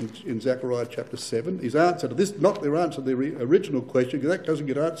 back in Zechariah chapter 7. His answer to this, not their answer to the original question, because that doesn't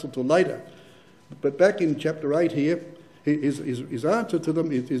get answered until later. But back in chapter 8 here, his answer to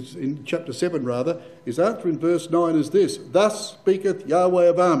them is in chapter 7 rather, his answer in verse 9 is this: thus speaketh Yahweh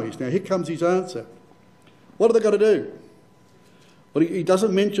of armies. Now here comes his answer. What are they going to do? Well, he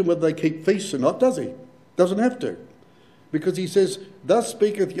doesn't mention whether they keep feasts or not, does he? Doesn't have to. Because he says, thus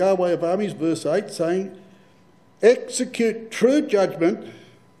speaketh Yahweh of armies, verse 8, saying, execute true judgment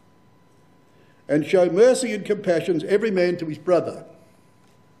and show mercy and compassion every man to his brother.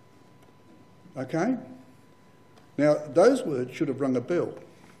 Okay? Now, those words should have rung a bell.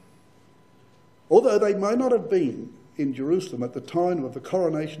 Although they may not have been in Jerusalem at the time of the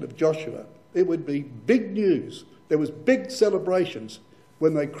coronation of Joshua, it would be big news. There was big celebrations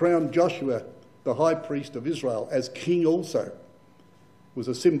when they crowned Joshua, the high priest of Israel, as king also. It was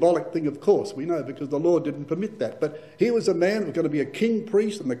a symbolic thing, of course, we know, because the Lord didn't permit that. But here was a man who was going to be a king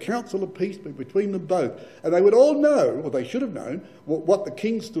priest, and the council of peace between them both. And they would all know, or they should have known, what the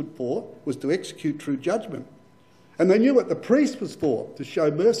king stood for was to execute true judgment. And they knew what the priest was for, to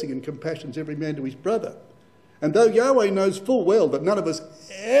show mercy and compassion every man to his brother. And though Yahweh knows full well that none of us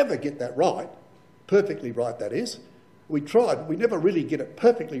ever get that right, perfectly right that is, we tried, but we never really get it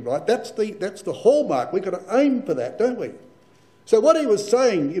perfectly right. That's the hallmark. We've got to aim for that, don't we? So what he was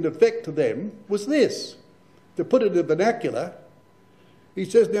saying, in effect, to them was this. To put it in vernacular, he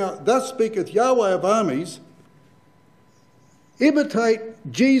says, now, thus speaketh Yahweh of armies, imitate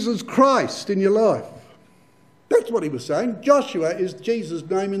Jesus Christ in your life. That's what he was saying. Joshua is Jesus'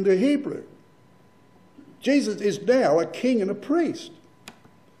 name in the Hebrew. Jesus is now a king and a priest.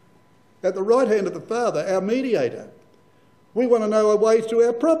 At the right hand of the Father, our mediator. We want to know our way through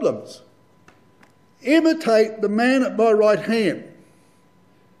our problems. Imitate the man at my right hand.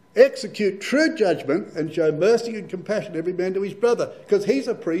 Execute true judgment and show mercy and compassion every man to his brother. Because he's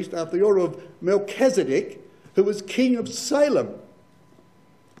a priest after the order of Melchizedek, who was king of Salem.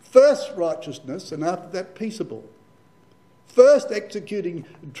 First righteousness, and after that peaceable. First executing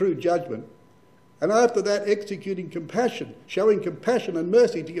true judgment, and after that executing compassion, showing compassion and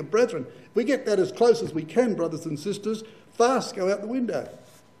mercy to your brethren. If we get that as close as we can, brothers and sisters, fasts go out the window.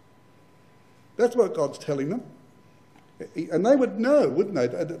 That's what God's telling them. And they would know, wouldn't they?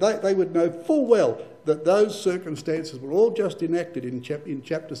 They would know full well that those circumstances were all just enacted in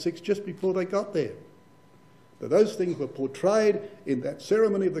chapter 6 just before they got there. That those things were portrayed in that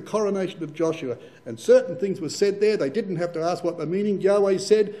ceremony of the coronation of Joshua, and certain things were said there. They didn't have to ask what the meaning. Yahweh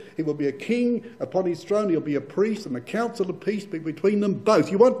said he will be a king upon his throne, he'll be a priest, and the council of peace be between them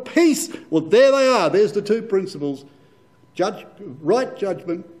both. You want peace? Well, there they are. There's the two principles. Right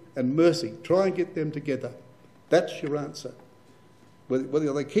judgment and mercy. Try and get them together. That's your answer.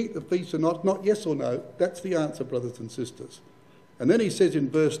 Whether they keep the feast or not yes or no, that's the answer, brothers and sisters. And then he says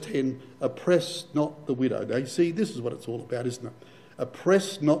in verse 10, oppress not the widow. Now you see, this is what it's all about, isn't it?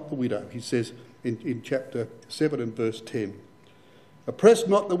 Oppress not the widow, he says in chapter 7 and verse 10. Oppress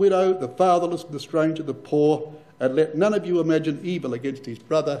not the widow, the fatherless, the stranger, the poor, and let none of you imagine evil against his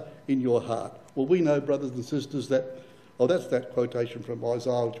brother in your heart. Well, we know, brothers and sisters, that, that's that quotation from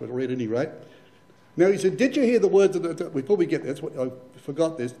Isaiah, which we read at any rate. Now he said, did you hear the words of the, before we get there, I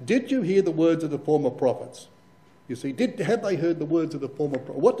forgot this, did you hear the words of the former prophets? You see, have they heard the words of the former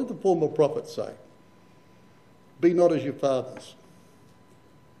prophets? What did the former prophets say? Be not as your fathers,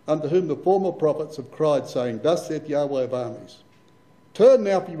 unto whom the former prophets have cried, saying, thus saith Yahweh of armies, turn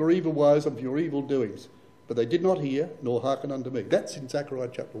now from your evil ways and from your evil doings. But they did not hear, nor hearken unto me. That's in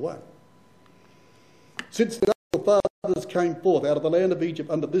Zechariah chapter 1. Since the day of your fathers fathers came forth out of the land of Egypt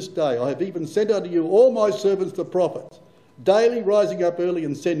unto this day, I have even sent unto you all my servants the prophets, daily rising up early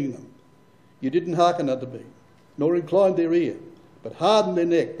and sending them. You didn't hearken unto me, nor incline their ear, but hardened their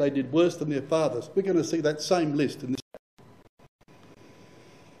neck. They did worse than their fathers. We're going to see that same list in this.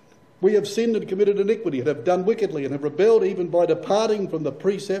 We have sinned and committed iniquity, and have done wickedly, and have rebelled even by departing from the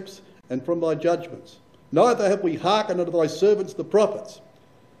precepts and from thy judgments. Neither have we hearkened unto thy servants the prophets,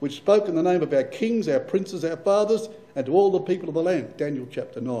 which spoke in the name of our kings, our princes, our fathers, and to all the people of the land. Daniel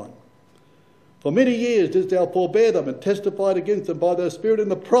chapter 9. For many years didst thou forbear them, and testified against them by thy spirit in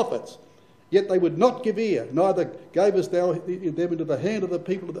the prophets. Yet they would not give ear, neither gavest thou them into the hand of the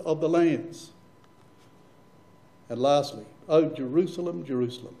people of the lands. And lastly, O Jerusalem,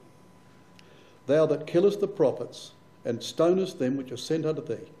 Jerusalem, thou that killest the prophets, and stonest them which are sent unto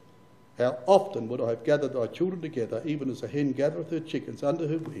thee, how often would I have gathered thy children together, even as a hen gathereth her chickens under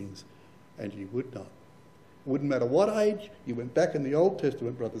her wings, and ye would not. It wouldn't matter what age you went back in the Old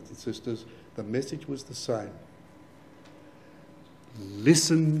Testament, brothers and sisters, the message was the same.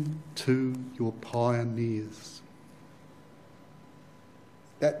 Listen to your pioneers.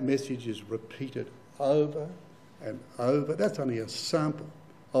 That message is repeated over and over. That's only a sample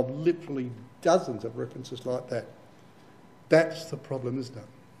of literally dozens of references like that. That's the problem, isn't it?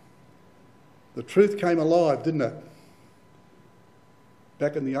 The truth came alive, didn't it?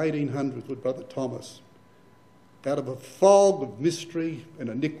 Back in the 1800s with Brother Thomas. Out of a fog of mystery and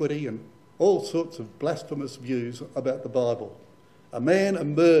iniquity and all sorts of blasphemous views about the Bible, a man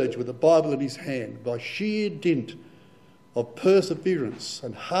emerged with the Bible in his hand by sheer dint of perseverance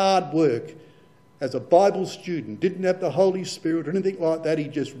and hard work as a Bible student. Didn't have the Holy Spirit or anything like that. He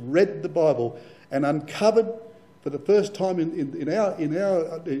just read the Bible and uncovered for the first time in our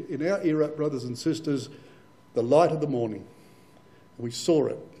era, brothers and sisters, the light of the morning. We saw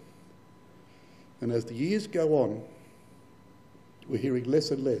it. And as the years go on, we're hearing less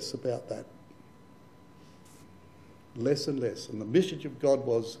and less about that. Less and less. And the message of God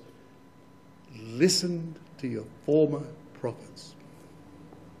was, listen to your former prophets.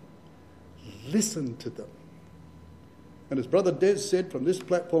 Listen to them. And as Brother Des said from this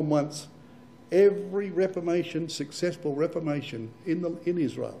platform once, every Reformation, successful Reformation in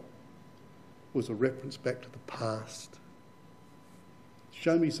Israel was a reference back to the past.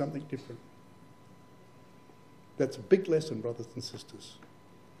 Show me something different. That's a big lesson, brothers and sisters.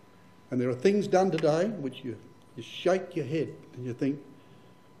 And there are things done today which you shake your head and you think,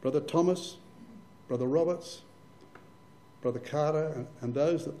 Brother Thomas, Brother Roberts, Brother Carter, and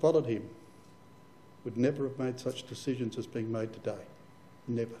those that followed him would never have made such decisions as being made today.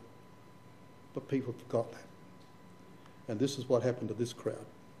 Never. But people forgot that. And this is what happened to this crowd.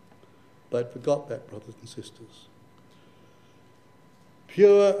 They'd forgot that, brothers and sisters.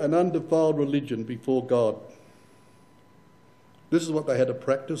 Pure and undefiled religion before God. This is what they had to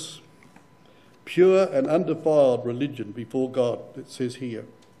practice. Pure and undefiled religion before God, it says here.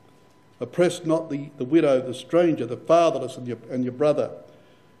 Oppress not the widow, the stranger, the fatherless, and your brother.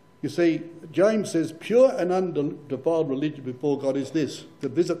 You see, James says pure and undefiled religion before God is this: to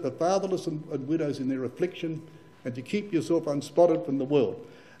visit the fatherless and widows in their affliction, and to keep yourself unspotted from the world.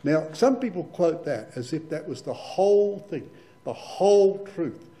 Now, some people quote that as if that was the whole thing, the whole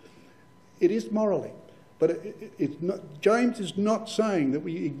truth. It is morally. But it's not, James is not saying that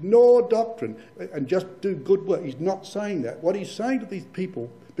we ignore doctrine and just do good work. He's not saying that. What he's saying to these people,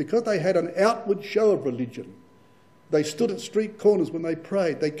 because they had an outward show of religion, they stood at street corners when they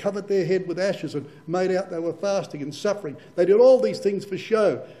prayed. They covered their head with ashes and made out they were fasting and suffering. They did all these things for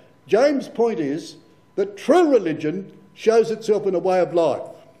show. James' point is that true religion shows itself in a way of life.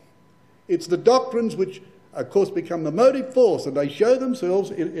 It's the doctrines which, of course, become the motive force, and they show themselves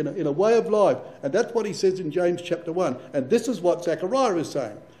in a way of life. And that's what he says in James chapter 1. And this is what Zechariah is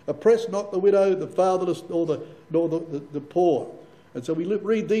saying. Oppress not the widow, the fatherless, nor the poor. And so we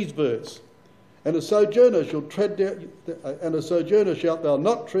read these verses. And a sojourner shall tread down, and a sojourner shalt thou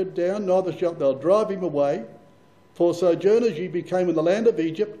not tread down, neither shalt thou drive him away. For sojourners ye became in the land of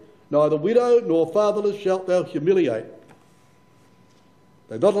Egypt, neither widow nor fatherless shalt thou humiliate.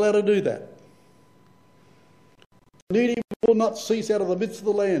 They're not allowed to do that. The needy will not cease out of the midst of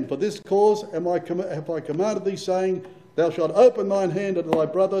the land. For this cause have I commanded thee, saying, Thou shalt open thine hand unto thy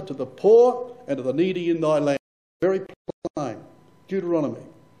brother, to the poor, and to the needy in thy land. Very plain. Deuteronomy.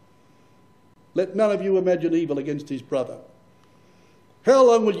 Let none of you imagine evil against his brother. How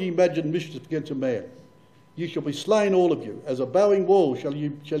long will ye imagine mischief against a man? Ye shall be slain, all of you. As a bowing wall shall ye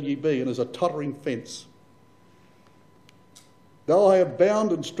be, and as a tottering fence. Though I have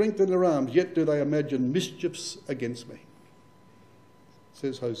bound and strengthened their arms, yet do they imagine mischiefs against me.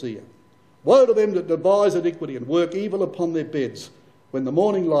 Says Hosea. Woe to them that devise iniquity and work evil upon their beds. When the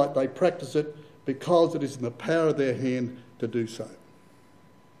morning light they practice it, because it is in the power of their hand to do so.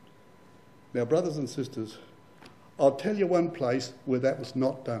 Now, brothers and sisters, I'll tell you one place where that was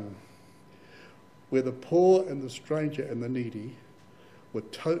not done. Where the poor and the stranger and the needy were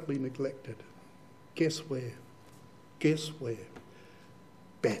totally neglected. Guess where? Guess where?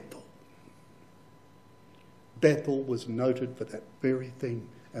 Bethel. Bethel was noted for that very thing.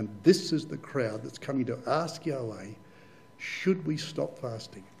 And this is the crowd that's coming to ask Yahweh, should we stop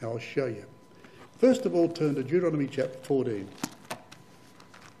fasting? Now I'll show you. First of all, turn to Deuteronomy chapter 14.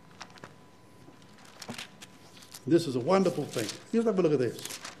 This is a wonderful thing. Just have a look at this.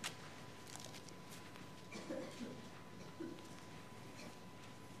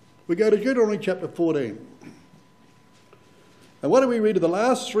 We go to Deuteronomy chapter 14. And what do we read of the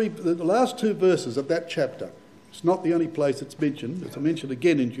last two verses of that chapter? It's not the only place it's mentioned. It's mentioned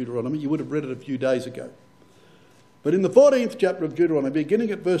again in Deuteronomy. You would have read it a few days ago. But in the 14th chapter of Deuteronomy,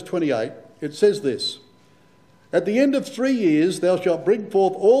 beginning at verse 28, it says this: At the end of 3 years thou shalt bring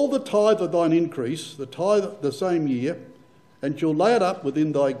forth all the tithe of thine increase, the tithe the same year, and shalt lay it up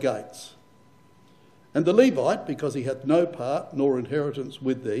within thy gates. And the Levite, because he hath no part nor inheritance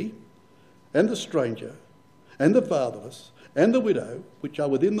with thee, and the stranger, and the fatherless, and the widow, which are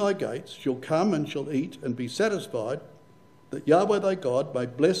within thy gates, shall come and shall eat and be satisfied, that Yahweh thy God may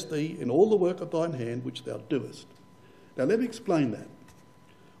bless thee in all the work of thine hand which thou doest. Now let me explain that.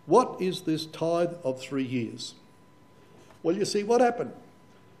 What is this tithe of 3 years? Well, you see, what happened?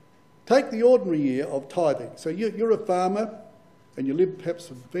 Take the ordinary year of tithing. So you're a farmer and you live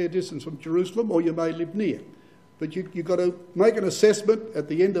perhaps a fair distance from Jerusalem, or you may live near. But you've got to make an assessment at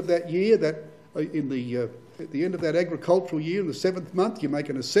the end of that year, that at the end of that agricultural year, in the 7th month, you make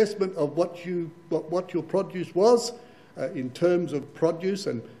an assessment of what your produce was in terms of produce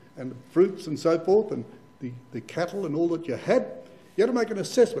and fruits and so forth, and the cattle and all that you had. You had to make an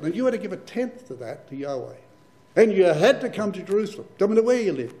assessment, and you had to give a tenth to that to Yahweh. And you had to come to Jerusalem, no matter where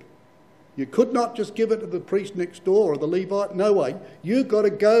you lived. You could not just give it to the priest next door or the Levite. No way. You've got to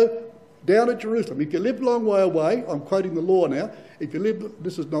go down to Jerusalem. If you lived a long way away, I'm quoting the law now, if you lived,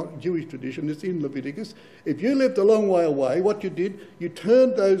 this is not Jewish tradition, it's in Leviticus. If you lived a long way away, what you did, you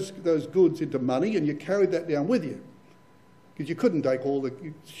turned those goods into money and you carried that down with you. Because you couldn't take all the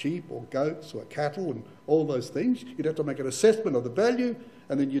sheep or goats or cattle and all those things. You'd have to make an assessment of the value,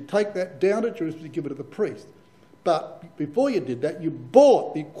 and then you'd take that down to Jerusalem to give it to the priest. But before you did that, you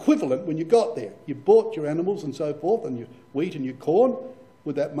bought the equivalent when you got there. You bought your animals and so forth, and your wheat and your corn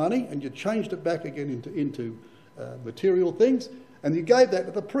with that money, and you changed it back again into material things, and you gave that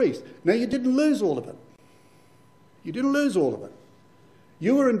to the priest. Now, you didn't lose all of it. You didn't lose all of it.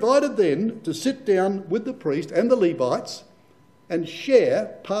 You were invited then to sit down with the priest and the Levites and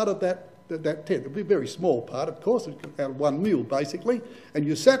share part of that tenth. It would be a very small part, of course, out of one meal, basically, and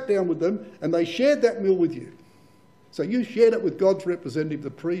you sat down with them, and they shared that meal with you. So you shared it with God's representative, the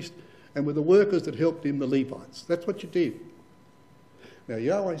priest, and with the workers that helped him, the Levites. That's what you did. Now,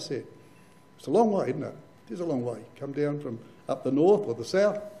 Yahweh said, it's a long way, isn't it? It is a long way. Come down from up the north or the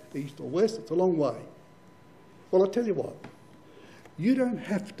south, east or west, it's a long way. Well, I'll tell you what, you don't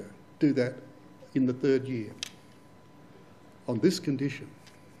have to do that in the 3rd year on this condition,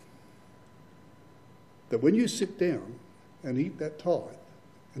 that when you sit down and eat that tithe,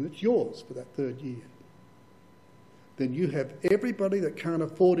 and it's yours for that 3rd year, then you have everybody that can't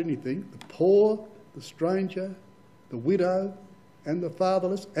afford anything, the poor, the stranger, the widow, and the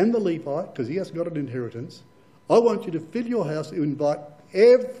fatherless, and the Levite, because he hasn't got an inheritance. I want you to fill your house, you invite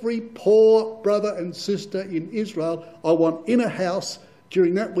every poor brother and sister in Israel. I want in a house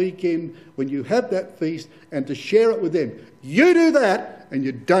during that weekend when you have that feast, and to share it with them. You do that, and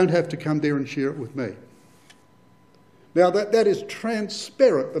you don't have to come there and share it with me. Now that is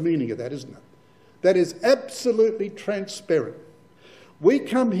transparent, the meaning of that, isn't it? That is absolutely transparent. We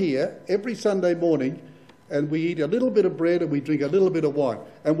come here every Sunday morning and we eat a little bit of bread and we drink a little bit of wine.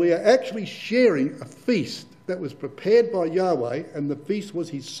 And we are actually sharing a feast that was prepared by Yahweh, and the feast was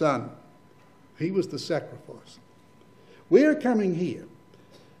his son. He was the sacrifice. We are coming here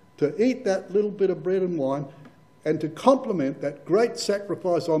to eat that little bit of bread and wine and to complement that great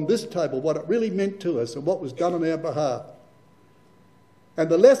sacrifice on this table, what it really meant to us and what was done on our behalf. And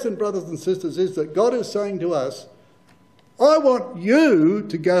the lesson, brothers and sisters, is that God is saying to us, I want you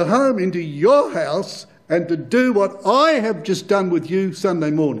to go home into your house and to do what I have just done with you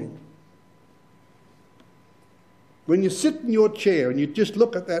Sunday morning. When you sit in your chair and you just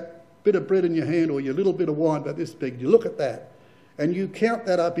look at that bit of bread in your hand or your little bit of wine about this big, you look at that and you count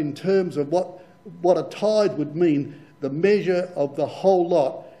that up in terms of what a tithe would mean, the measure of the whole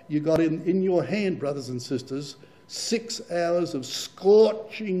lot, in your hand, brothers and sisters, 6 hours of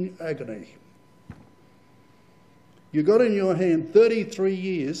scorching agony. You got in your hand 33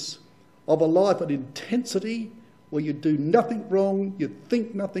 years of a life of intensity where you do nothing wrong, you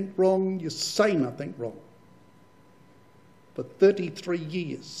think nothing wrong, you say nothing wrong. For 33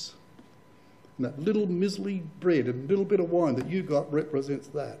 years. And that little miserly bread and little bit of wine that you got represents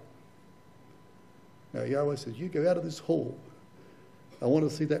that. Now Yahweh says, you go out of this hall. I want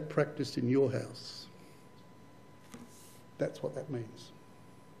to see that practiced in your house. That's what that means.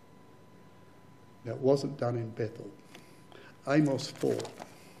 Now, it wasn't done in Bethel. Amos 4.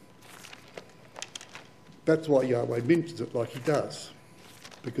 That's why Yahweh mentions it like he does.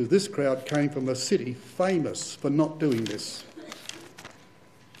 Because this crowd came from a city famous for not doing this.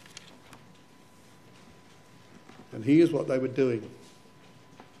 And here's what they were doing.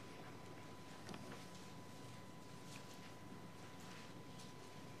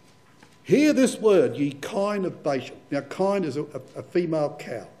 Hear this word, ye kine of Bashan. Now, kine is a female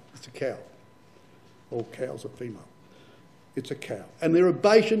cow. It's a cow. All cows are female. It's a cow. And they're a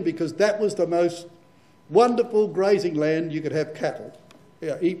Bashan because that was the most wonderful grazing land you could have cattle.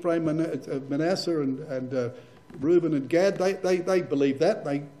 Yeah, Ephraim, Manasseh and Reuben and Gad, they believed that.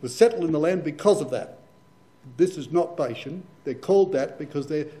 They were settled in the land because of that. This is not Bashan. They're called that because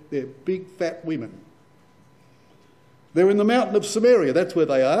they're big, fat women. They're in the mountain of Samaria. That's where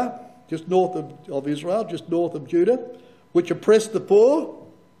they are. Just north of Israel, just north of Judah, which oppress the poor.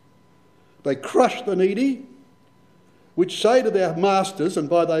 They crush the needy, which say to their masters, and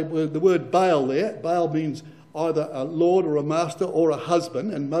by the word Baal there, Baal means either a lord or a master or a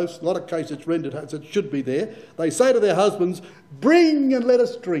husband, and a lot of cases it's rendered as it should be there. They say to their husbands, bring and let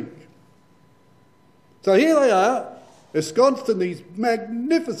us drink. So here they are, ensconced in these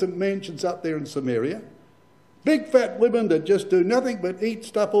magnificent mansions up there in Samaria. Big fat women that just do nothing but eat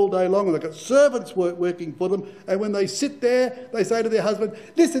stuff all day long, and they've got servants working for them. And when they sit there, they say to their husband,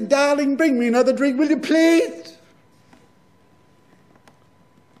 listen, darling, bring me another drink, will you please?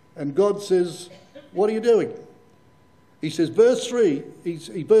 And God says, what are you doing? He says, verse 3,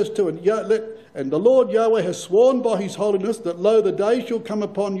 verse 2, and the Lord Yahweh has sworn by his holiness that, lo, the day shall come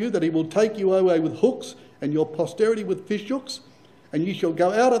upon you that he will take you away with hooks, and your posterity with fish hooks. And ye shall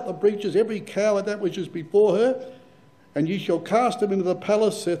go out at the breaches, every cow at that which is before her, and ye shall cast them into the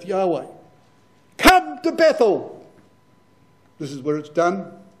palace, saith Yahweh. Come to Bethel. This is where it's done.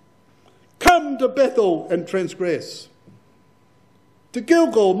 Come to Bethel and transgress. To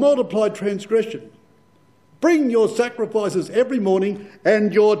Gilgal multiply transgression. Bring your sacrifices every morning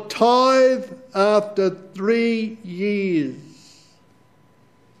and your tithe after 3 years.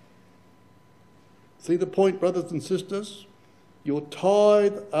 See the point, brothers and sisters? Your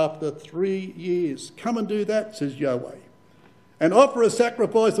tithe after 3 years. Come and do that, says Yahweh. And offer a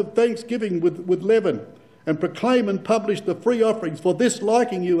sacrifice of thanksgiving with leaven, and proclaim and publish the free offerings. For this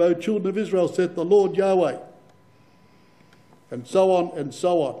liking you, O children of Israel, saith the Lord Yahweh. And so on and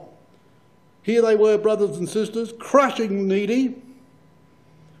so on. Here they were, brothers and sisters, crushing the needy,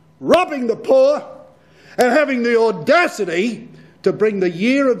 robbing the poor, and having the audacity to bring the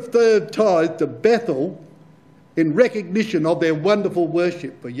year of third tithe to Bethel in recognition of their wonderful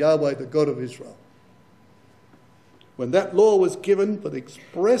worship for Yahweh, the God of Israel. When that law was given for the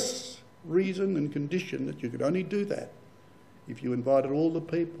express reason and condition that you could only do that if you invited all the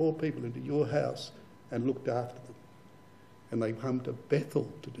poor people into your house and looked after them. And they come to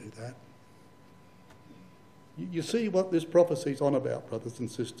Bethel to do that. You see what this prophecy is on about, brothers and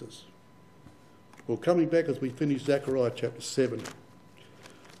sisters. Well, coming back as we finish Zechariah chapter 7.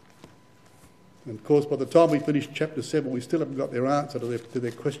 And of course, by the time we finish chapter 7, we still haven't got their answer to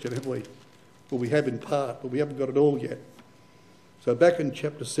their question, have we? Well, we have in part, but we haven't got it all yet. So back in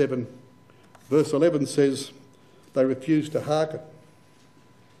chapter 7, verse 11 says, they refused to hearken.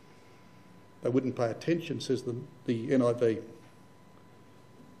 They wouldn't pay attention, says the NIV.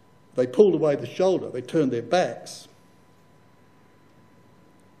 They pulled away the shoulder. They turned their backs.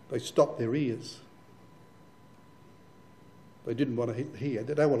 They stopped their ears. They didn't want to hear.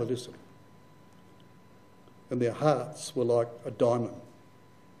 They don't want to listen. And their hearts were like a diamond,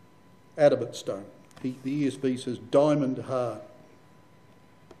 adamant stone. The ESV says diamond heart.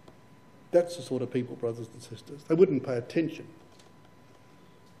 That's the sort of people, brothers and sisters. They wouldn't pay attention.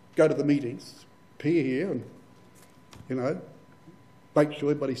 Go to the meetings, appear here and, make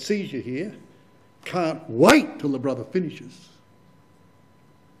sure everybody sees you here. Can't wait till the brother finishes.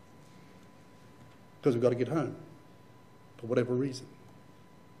 Because we've got to get home, for whatever reason.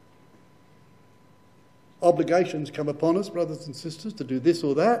 Obligations come upon us, brothers and sisters, to do this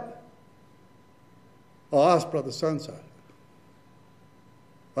or that. I'll ask Brother so-and-so.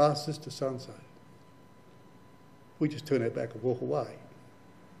 Ask this to so-and-so. We just turn our back and walk away.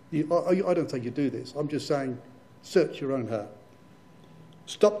 I don't say you do this. I'm just saying search your own heart.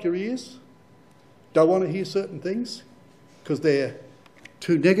 Stop your ears. Don't want to hear certain things because they're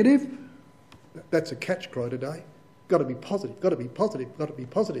too negative. That's a catch cry today. Got to be positive, got to be positive, got to be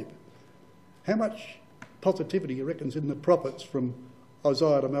positive. How much positivity you reckon's in the prophets from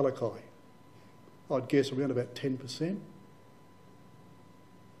Isaiah to Malachi? I'd guess around about 10%.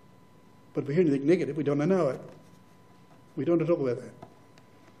 But if we hear anything negative, we don't want to know it. We don't want to talk about that.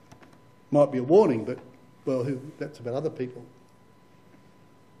 Might be a warning, but, well, that's about other people.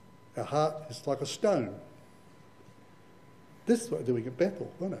 Our heart is like a stone. This is what they're doing at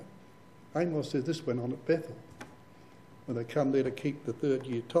Bethel, isn't it? Amos says this went on at Bethel when they come there to keep the third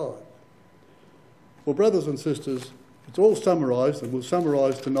year tithe. Well, brothers and sisters, it's all summarised, and we'll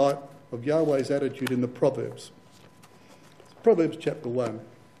summarise tonight of Yahweh's attitude in the Proverbs. Proverbs chapter 1.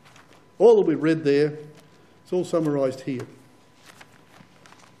 All that we've read there, it's all summarised here.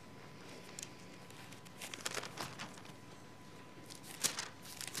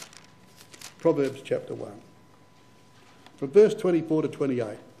 Proverbs chapter 1. From verse 24 to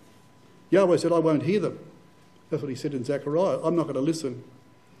 28. Yahweh said, I won't hear them. That's what he said in Zechariah. I'm not going to listen.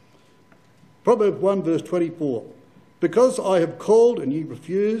 Proverbs 1 verse 24. Because I have called and ye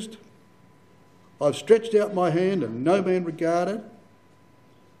refused, I've stretched out my hand and no man regarded,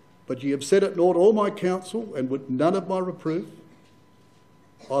 but ye have set at naught all my counsel and would none of my reproof.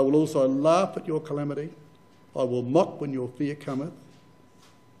 I will also laugh at your calamity. I will mock when your fear cometh.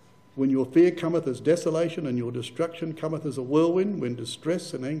 When your fear cometh as desolation and your destruction cometh as a whirlwind, when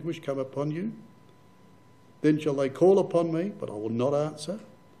distress and anguish come upon you, then shall they call upon me, but I will not answer.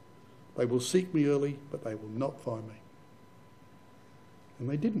 They will seek me early, but they will not find me. And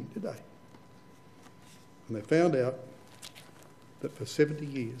they didn't, did they? And they found out that for 70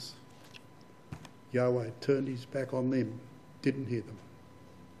 years, Yahweh turned his back on them, didn't hear them,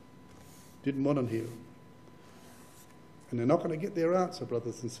 didn't want to hear them. And they're not going to get their answer,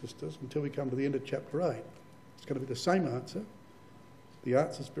 brothers and sisters, until we come to the end of chapter 8. It's going to be the same answer. The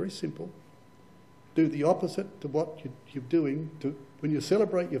answer's very simple. Do the opposite to what you're doing. When you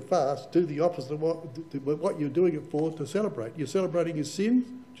celebrate your fast, do the opposite of what you're doing it for to celebrate. You're celebrating your sins,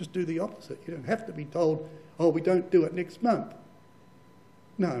 just do the opposite. You don't have to be told, oh, we don't do it next month.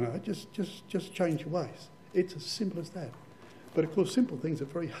 No, just change your ways. It's as simple as that. But of course, simple things are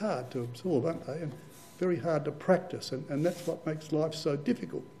very hard to absorb, aren't they? And very hard to practice, and that's what makes life so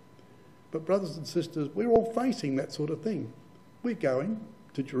difficult. But brothers and sisters, we're all facing that sort of thing. We're going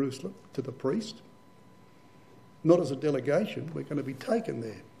to Jerusalem, to the priest, not as a delegation, we're going to be taken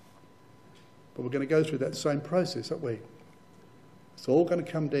there. But we're going to go through that same process, aren't we? It's all going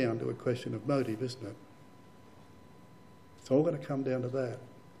to come down to a question of motive, isn't it? It's all going to come down to that.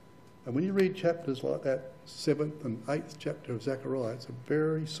 And when you read chapters like that, 7th and 8th chapter of Zechariah, it's a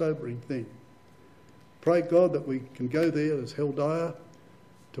very sobering thing. Pray God that we can go there as Heldiah,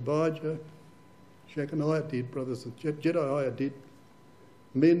 Tobiah, Shechaniah did, brothers, and Jedaiah did.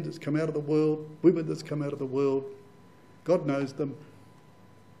 Men that's come out of the world, women that's come out of the world. God knows them,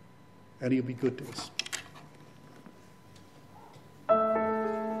 and he'll be good to us.